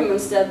of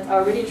arguments that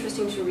are really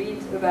interesting to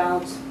read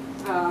about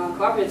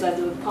cooperatives as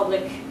a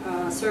public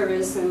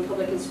service and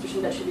public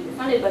institution that should be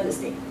defended by the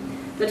state.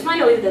 But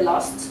finally they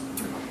lost,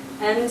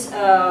 and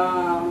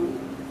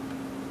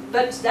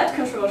but that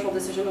controversial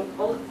decision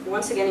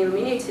once again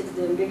illuminated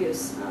the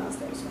ambiguous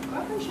status of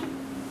cooperation.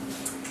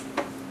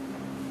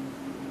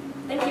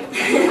 Thank you.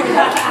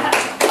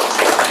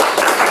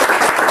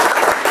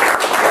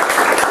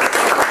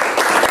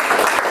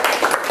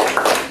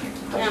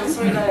 Yeah, I'm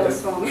sorry that I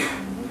was wrong.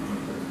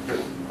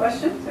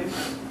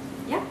 Questions?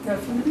 Yeah.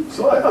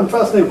 So I'm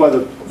fascinated by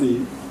the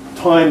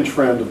time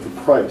trend of the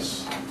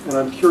price, and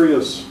I'm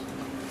curious,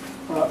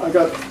 I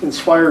got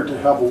inspired to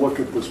have a look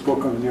at this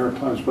book on the New York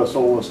Times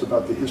bestseller list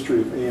about the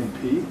history of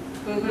A&P.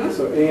 Mm-hmm.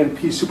 So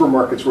A&P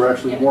supermarkets were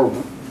actually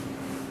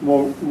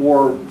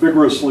more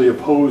vigorously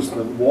opposed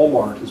than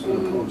Walmart has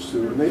been opposed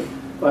to, and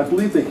I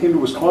believe they came to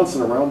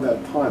Wisconsin around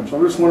that time. So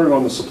I'm just wondering,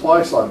 on the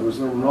supply side, was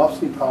there a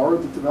monopoly power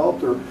that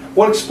developed, or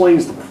what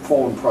explains the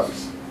fall in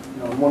price?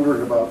 You know, I'm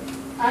wondering about.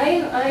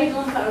 I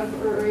don't have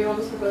a real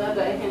answer for that,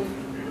 but I can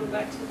go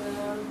back to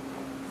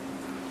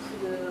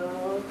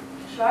the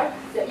chart.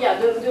 Yeah,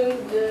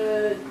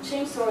 the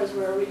chain stores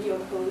were really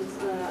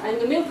opposed, and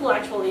the milk pool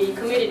actually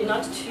committed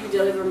not to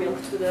deliver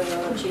milk to the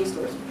chain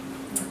stores,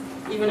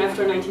 even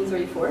after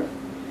 1934.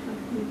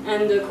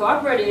 And the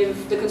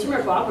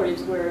consumer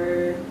cooperatives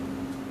were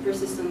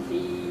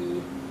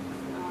persistently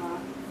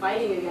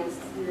fighting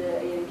against the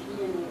A&P,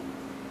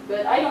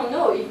 but I don't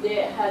know if they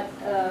had.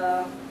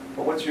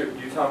 But what's your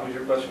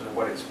question of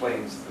what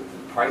explains the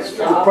price The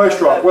drop? The price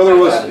drop, whether it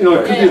was, you know,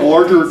 it could be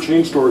larger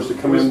chain stores that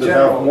come in that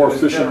have more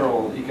efficient.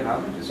 General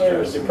economic distress. So it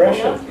was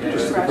depression. Yeah.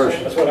 Just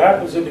depression. That's what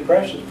happens in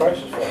depressions,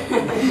 prices fall. I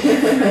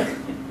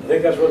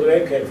think that's where the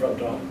name came from,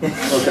 Tom.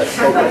 Okay.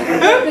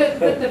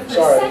 But the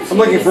Sorry. percentage I'm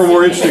looking for a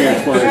more interesting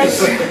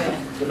explanation.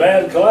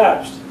 Demand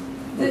collapsed.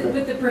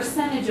 But the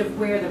percentage of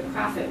where the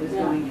profit was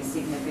going is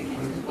significant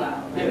as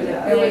well. There was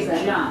Yeah. a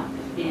big jump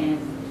in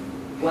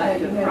what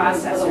the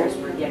processors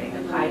were getting,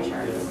 the pie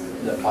charts.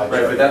 Right,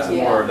 but that's a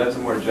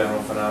more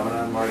general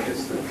phenomenon,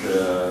 Marcus. That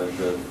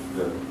the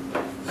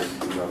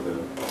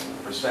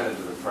percentage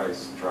of the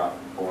price drop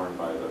borne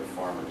by the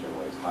farmer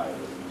generally is higher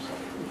than the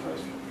percentage of the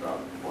price drop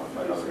borne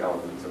by other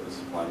elements of the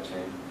supply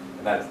chain.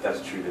 And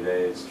that's true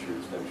today. It's true.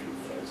 It's been true.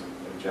 It's a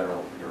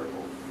general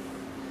empirical.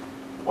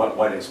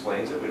 What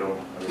explains it? We don't.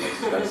 I mean,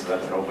 that's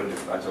an open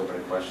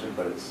question,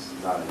 but it's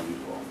not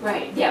unusual.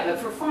 Right, yeah, but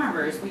for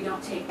farmers, we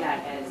don't take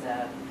that as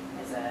a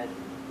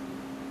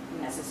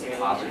necessarily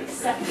Positive.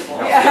 acceptable.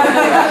 No.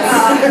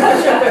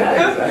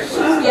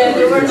 Exactly. Yeah,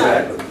 they were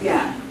not. Exactly.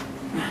 Yeah.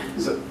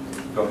 So,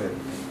 go ahead.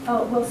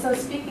 Oh, well, so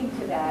speaking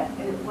to that,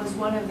 it was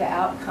one of the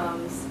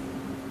outcomes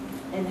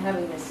in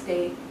having the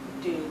state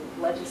do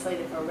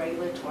legislative or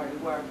regulatory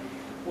work.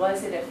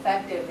 Was it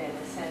effective in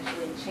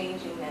essentially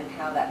changing then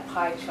how that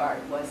pie chart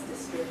was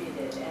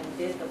distributed, and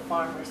did the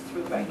farmers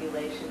through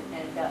regulation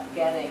end up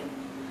getting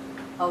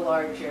a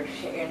larger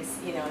share,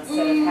 you know,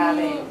 instead of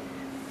having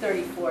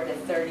 34 to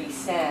 30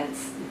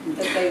 cents,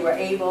 that they were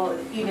able,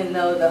 even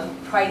though the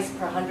price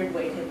per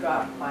hundredweight had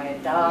dropped by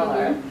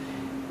 $1,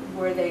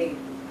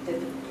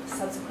 did the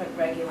subsequent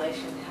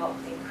regulation help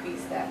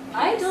increase that piece?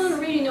 I don't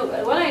really know.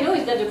 What I know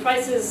is that the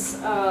prices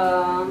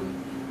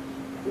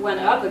went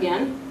up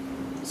again.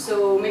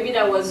 So maybe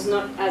that was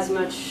not as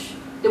much.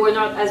 They were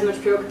not as much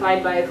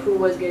preoccupied by who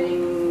was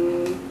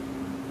getting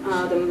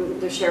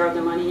the share of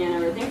the money and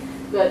everything.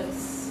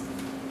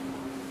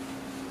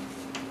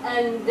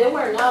 And there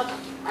were not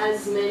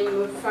as many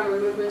farmer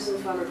movements and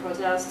farmer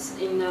protests.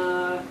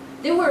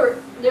 They were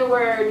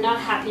not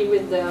happy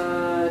with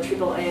the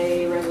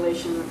AAA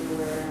regulation. We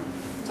were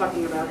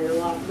talking about it a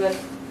lot. But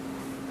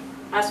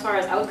as far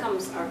as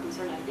outcomes are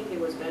concerned, I think it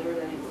was better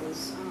than it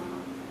was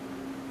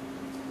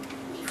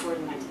before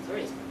the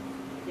 1930s.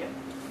 Yeah.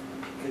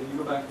 Can you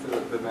go back to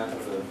the map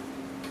of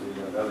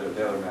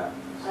the other map?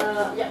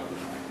 Yeah.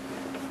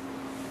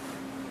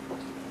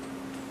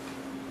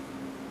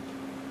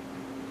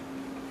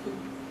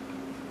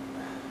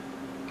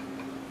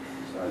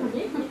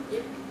 Sorry.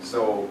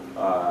 So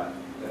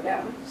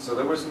Yeah. So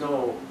there was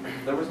no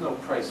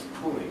price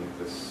pooling at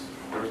this,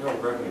 there was no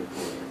revenue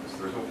pooling at this,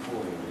 there was no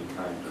pooling of any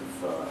kind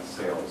of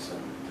sales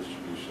and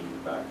distribution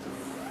back to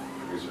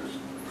producers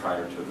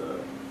prior to the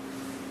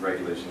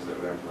regulations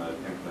that were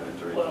implemented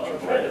during the Well, I'm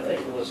trying to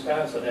think of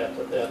Wisconsin at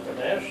the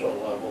national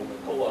level, the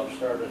co-op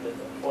started in the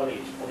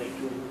 20s,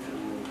 22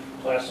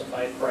 to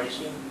classified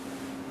pricing.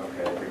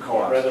 Okay, the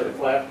co-ops. Rather than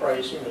flat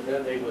pricing, and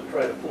then they would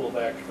try to pull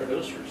back to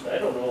producers. I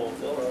don't know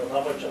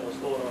how much that was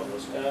going on in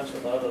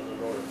Wisconsin out of the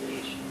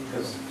Northeast.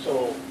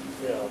 So,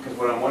 you know. Because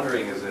what I'm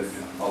wondering is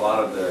if a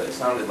lot of the, it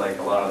sounded like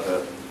a lot of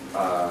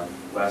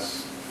the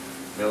less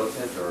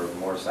militant or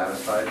more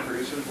satisfied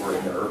producers were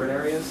in the urban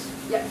areas?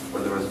 Yep.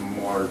 Where there was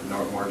more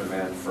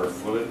demand for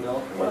fluid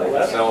milk, and where Well, they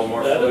could sell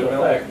more fluid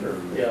milk?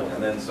 Factor, yeah.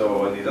 And then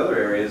so in these other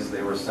areas,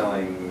 they were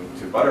selling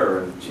to butter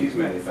and cheese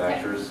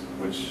manufacturers,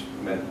 which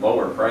meant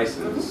lower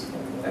prices.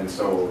 And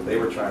so they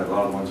were trying, a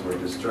lot of the ones who were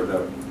disturbed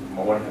out,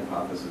 one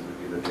hypothesis would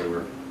be that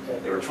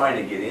they were trying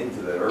to get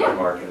into the urban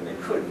market and they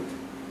couldn't.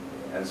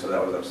 And so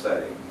that was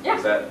upsetting. Yeah.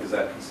 Is that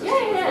consistent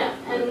Yeah.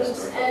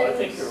 with And I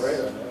think you're right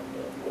on that.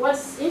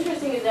 what's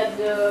interesting is that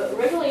the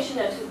regulation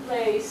that took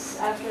place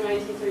after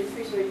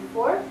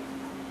 1933-34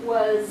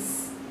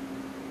 was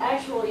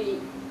actually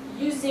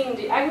using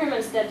the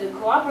agreements that the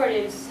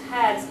cooperatives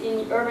had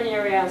in urban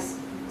areas,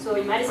 so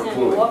in Madison and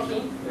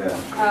Milwaukee,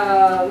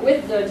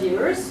 with the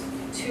dealers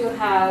to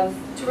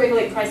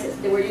regulate prices.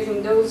 They were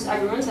using those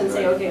agreements and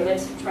say, okay,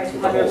 let's try to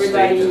have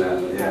everybody.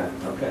 Yeah.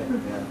 Okay.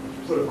 Yeah.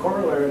 Would a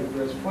corollary to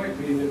this point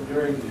be that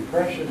during the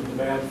Depression,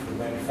 demand for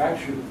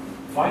manufactured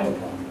final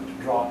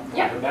product dropped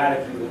more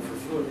dramatically than for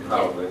fluid milk?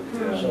 Probably.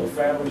 Yeah. So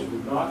families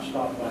would not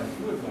stop buying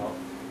fluid milk,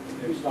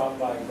 they'd stop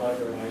buying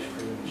butter and ice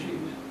cream and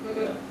cheese.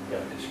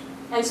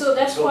 And so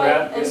that's So why,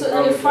 that and is so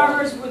and the broken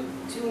farmers would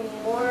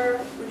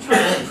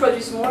try to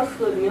produce more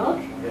fluid milk,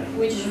 Yeah.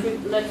 which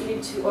would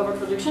lead to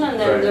overproduction, and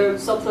then the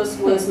surplus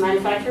was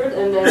manufactured,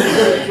 and then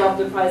they dropped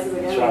the prices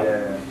again.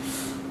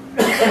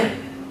 Yeah.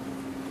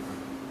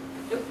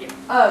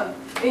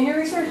 In your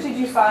research, did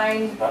you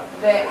find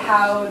that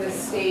how the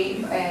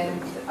state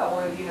and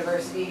or the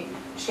university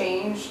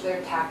changed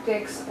their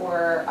tactics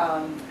or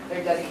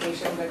their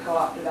dedication to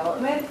co-op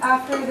development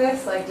after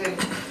this? Like,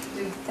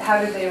 how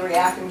did they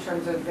react in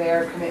terms of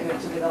their commitment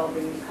to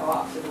developing these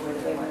co-ops or the way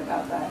that they went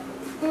about that?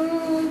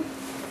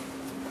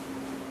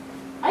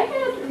 I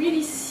cannot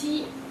really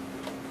see.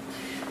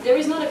 There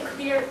is not a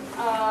clear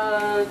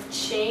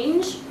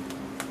change.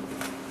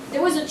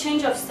 There was a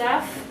change of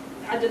staff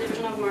at the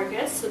Division of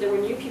Markets, so there were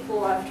new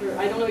people after.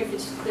 I don't know if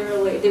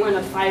they were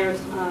not fired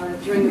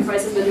during the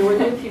crisis, but there were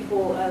new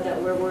people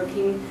that were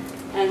working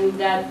and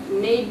that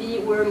maybe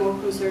were more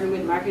concerned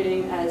with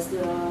marketing as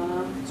the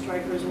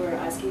strikers were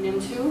asking them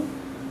to.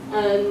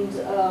 And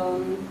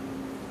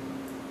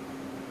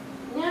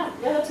yeah,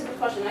 that's a good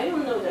question. I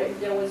don't know that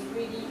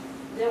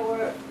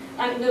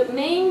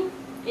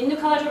in the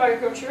College of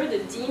Agriculture, the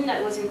dean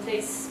that was in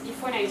place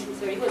before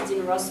 1930 was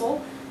Dean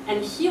Russell,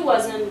 and he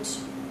wasn't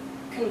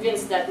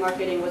convinced that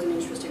marketing was an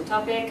interesting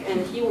topic,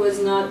 and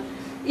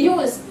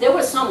there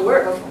was some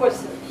work, of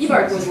course.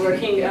 Ebert was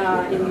working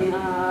in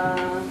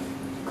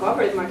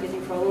cooperative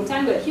marketing for a long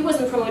time, but he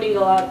wasn't promoting a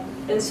lot.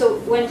 And so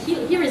when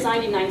he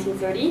resigned in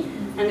 1930,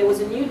 and there was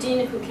a new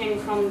dean who came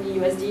from the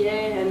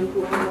USDA and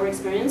who had more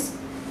experience,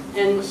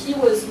 and he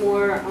was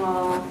more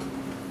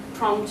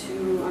prompt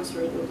to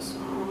answer those.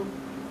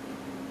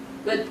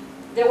 But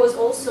there was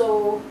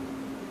also,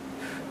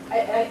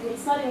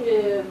 it's not in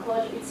the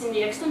college, it's in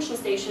the extension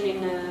station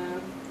in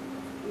the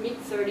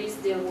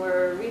mid-30s. They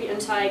were really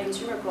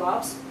anti-consumer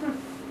co-ops,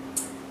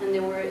 and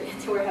they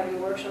were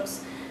having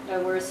workshops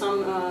where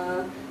some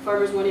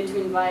farmers wanted to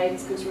invite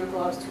consumer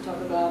co-ops to talk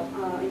about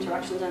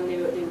interactions, and they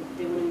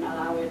wouldn't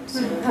allow it.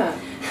 So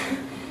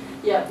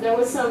yeah, there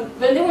was some,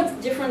 but there was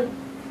different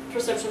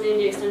perception in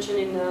the extension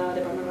in the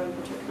Department of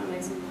Agriculture,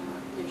 Economics, and the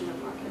Division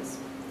of Markets.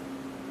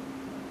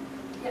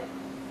 Yep.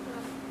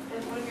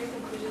 And one of your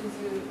conclusions,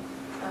 you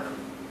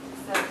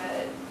said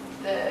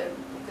that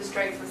the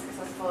strikes were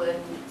successful in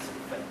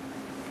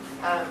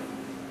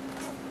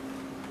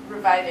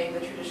reviving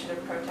the tradition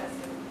of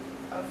protesting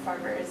of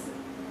farmers.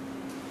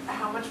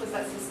 How much was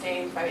that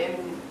sustained by? I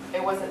mean,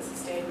 it wasn't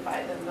sustained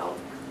by the milk.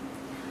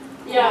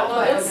 Yeah,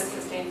 well, was it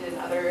sustained in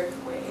other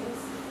ways?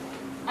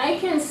 I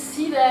can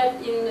see that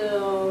in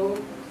the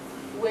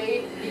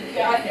way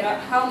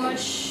how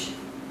much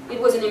it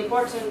was an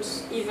important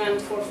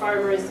event for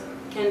farmers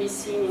can be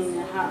seen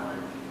in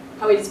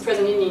how it is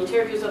present in the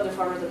interviews of the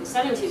farmers of the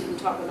 70s who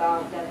talk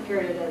about that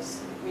period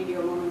as really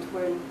a moment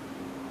when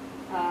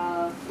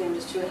they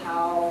understood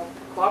how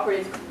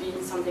cooperative could be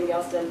something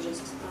else than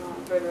just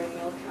furthering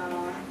milk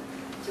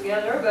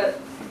together. But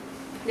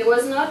there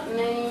was not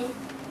many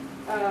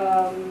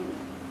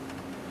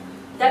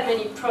that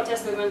many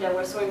protest movements that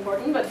were so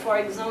important. But for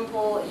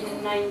example,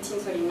 in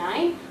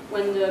 1939,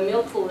 when the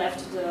milk pool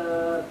left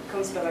the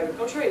Council of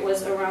Agriculture, it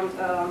was around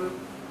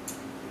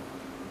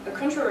a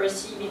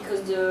controversy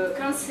because the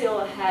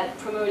council had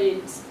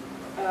promoted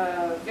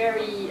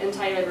very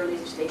anti-labor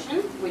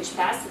legislation, which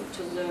passed, which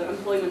was the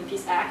Employment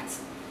Peace Act,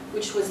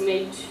 which was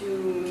made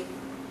to,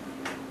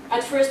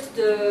 at first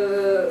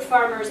the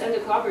farmers and the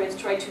cooperatives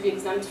tried to be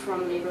exempt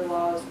from labor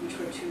laws, which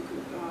were too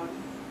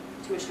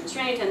much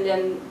constraint, and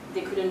then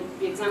they couldn't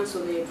be exempt,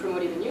 so they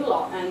promoted a new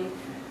law. And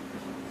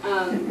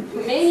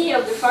many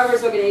of the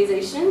farmers'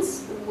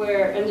 organizations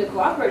and the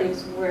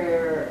cooperatives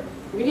were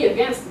really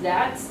against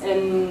that,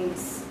 and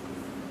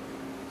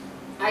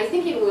I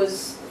think it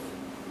was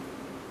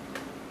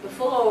the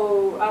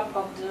follow-up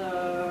of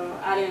the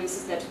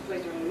alliances that took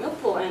place during the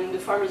milk pool, and the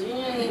farmers'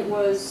 union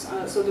was,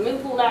 so the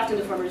milk pool left and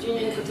the farmers'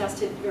 union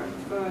protested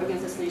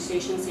against this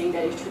legislation, saying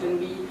that it shouldn't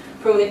be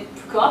promoted,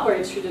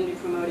 cooperatives shouldn't be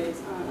promoted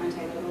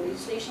anti-labor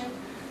legislation.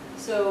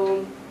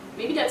 So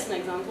maybe that's an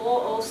example.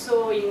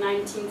 Also in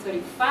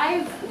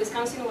 1935,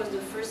 Wisconsin was the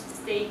first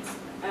state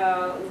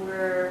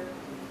where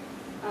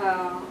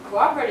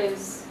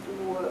cooperatives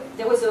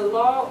there was a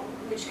law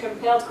which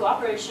compelled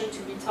cooperation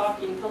to be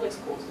taught in public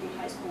schools, in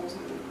high schools,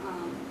 and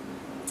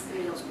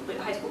middle school, but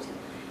high schools.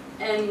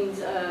 And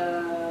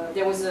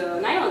there was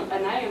an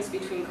alliance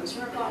between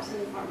consumer co-ops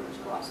and farmers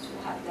co-ops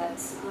to have that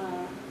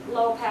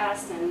law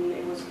passed, and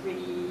it was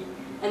really.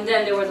 And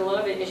then there was a lot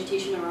of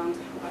agitation around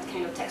what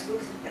kind of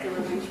textbooks they were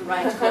going to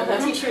write for the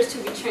teachers to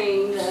be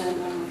trained,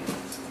 and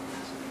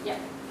yeah.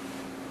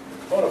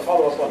 I want to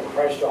follow up on the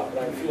price drop, and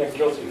I'm feeling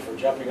guilty for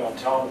jumping on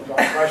Tom with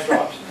price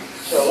drops.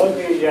 So let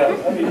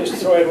me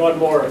just throw in one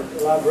more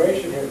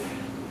elaboration here.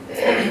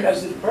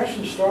 As the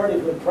Depression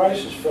started, when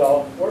prices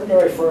fell,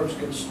 ordinary firms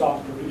could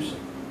stop producing.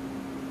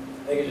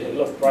 They could say,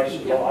 look,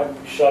 prices low,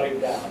 I'm shutting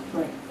down.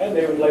 Right. And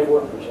they would lay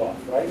workers off,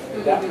 right? I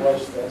mean, that's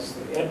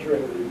the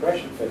entering of the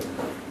Depression phase.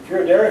 If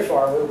you're a dairy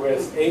farmer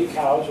with 8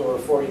 cows or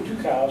 42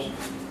 cows,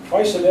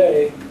 twice a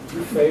day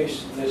you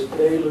face this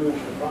deluge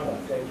of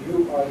product, and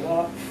you are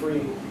not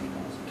free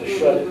to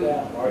shut it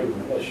down, are you,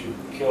 unless you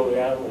kill the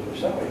animals or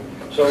something.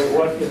 So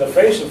in the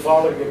face of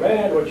falling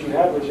demand, what you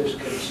had was this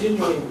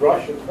continuing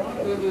rush of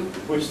product,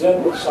 which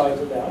then would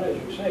cycle down, as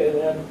you say, and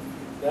then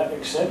that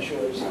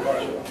accentuates the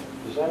price drop.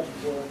 Is that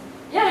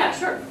Yeah,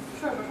 sure.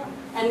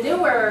 And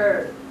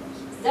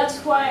that's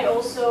why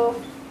also,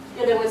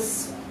 there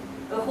was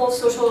a whole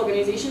social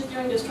organization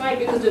during the strike,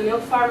 because the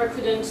milk farmer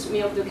couldn't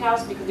milk the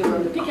cows because they were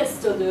on the pickets,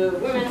 so the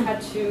women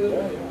had to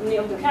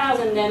milk the cows,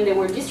 and then they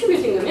were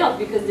distributing the milk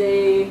because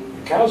the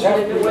cows have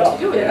to know what to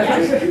do with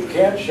it. You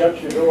can't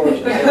shut your doors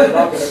and they're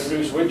not going to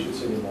produce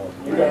widgets anymore.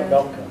 You got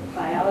milk coming.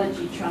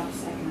 Biology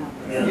trumps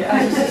economics.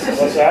 Yeah.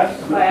 What's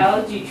that?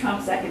 Biology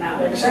trumps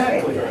economics.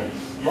 Exactly.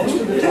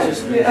 Most of it is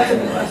just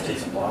elastic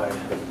supply.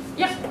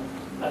 Yeah.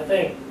 I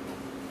think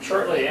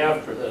shortly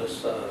after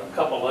this, a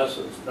couple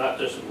lessons, not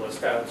just in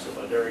Wisconsin,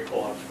 but dairy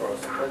co-ops across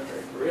the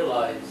country,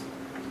 realized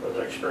with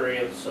their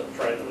experience of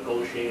trying to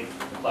negotiate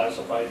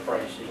classified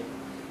pricing,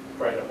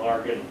 trying to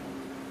bargain,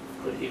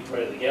 put heat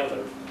right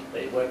together,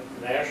 they went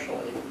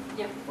nationally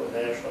with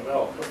National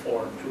Milk to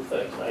form two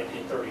things,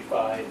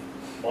 1935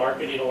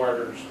 marketing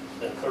orders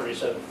and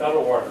 37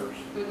 federal orders,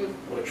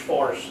 which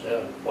forced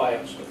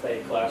plants to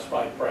pay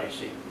classified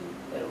pricing,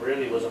 and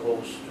really was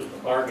opposed to the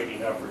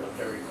bargaining effort of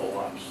dairy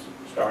co-ops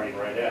starting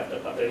right after.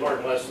 But they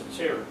learned lessons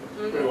here,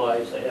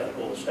 realized they had to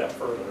go a step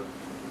further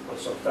with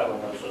some federal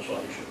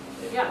legislation.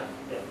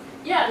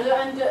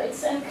 And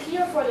it's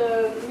unclear for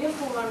the milk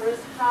pool members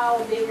how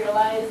they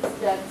realized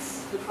that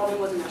the problem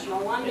was a national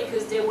one,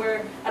 because they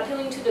were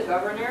appealing to the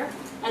governor,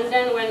 and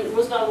then when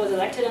Roosevelt was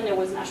elected and there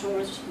was national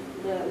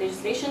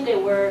legislation,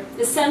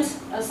 they sent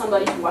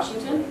somebody to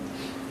Washington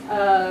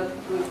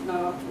with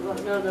no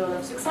lot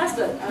of success,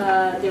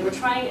 but they were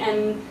trying,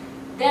 and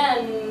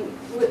then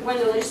when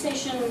the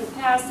legislation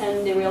passed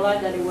and they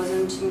realized that it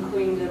wasn't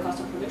including the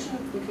cost of production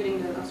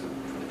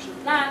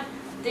plan,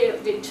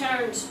 they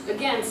turned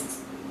against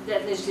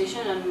that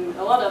legislation, and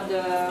a lot of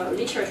the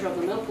literature of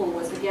the milk pool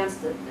was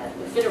against the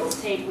federal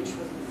state, which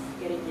was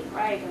getting it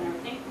right and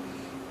everything.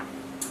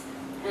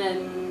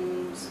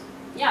 And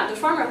yeah, the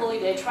farmer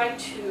holiday tried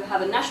to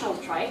have a national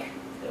strike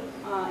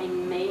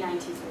in May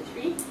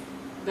 1933,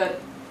 but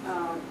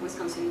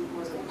Wisconsin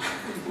wasn't.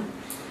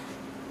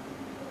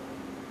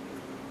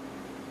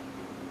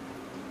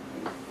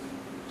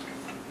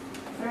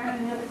 Are there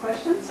any other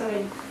questions?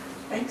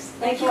 Thanks.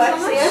 Thank you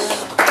Alexia.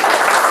 so much.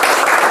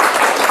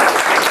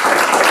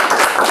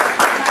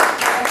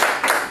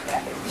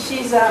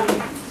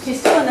 She's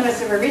still in the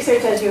midst of her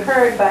research, as you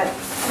heard, but I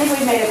think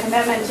we made a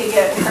commitment to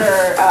get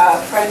her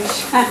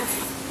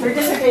her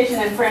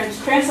dissertation in French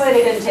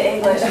translated into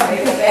English and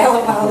made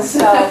available,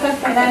 so,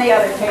 and any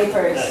other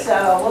papers.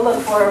 So we'll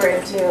look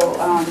forward to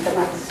the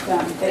next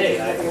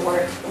pages of your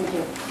work. Thank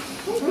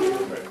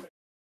you.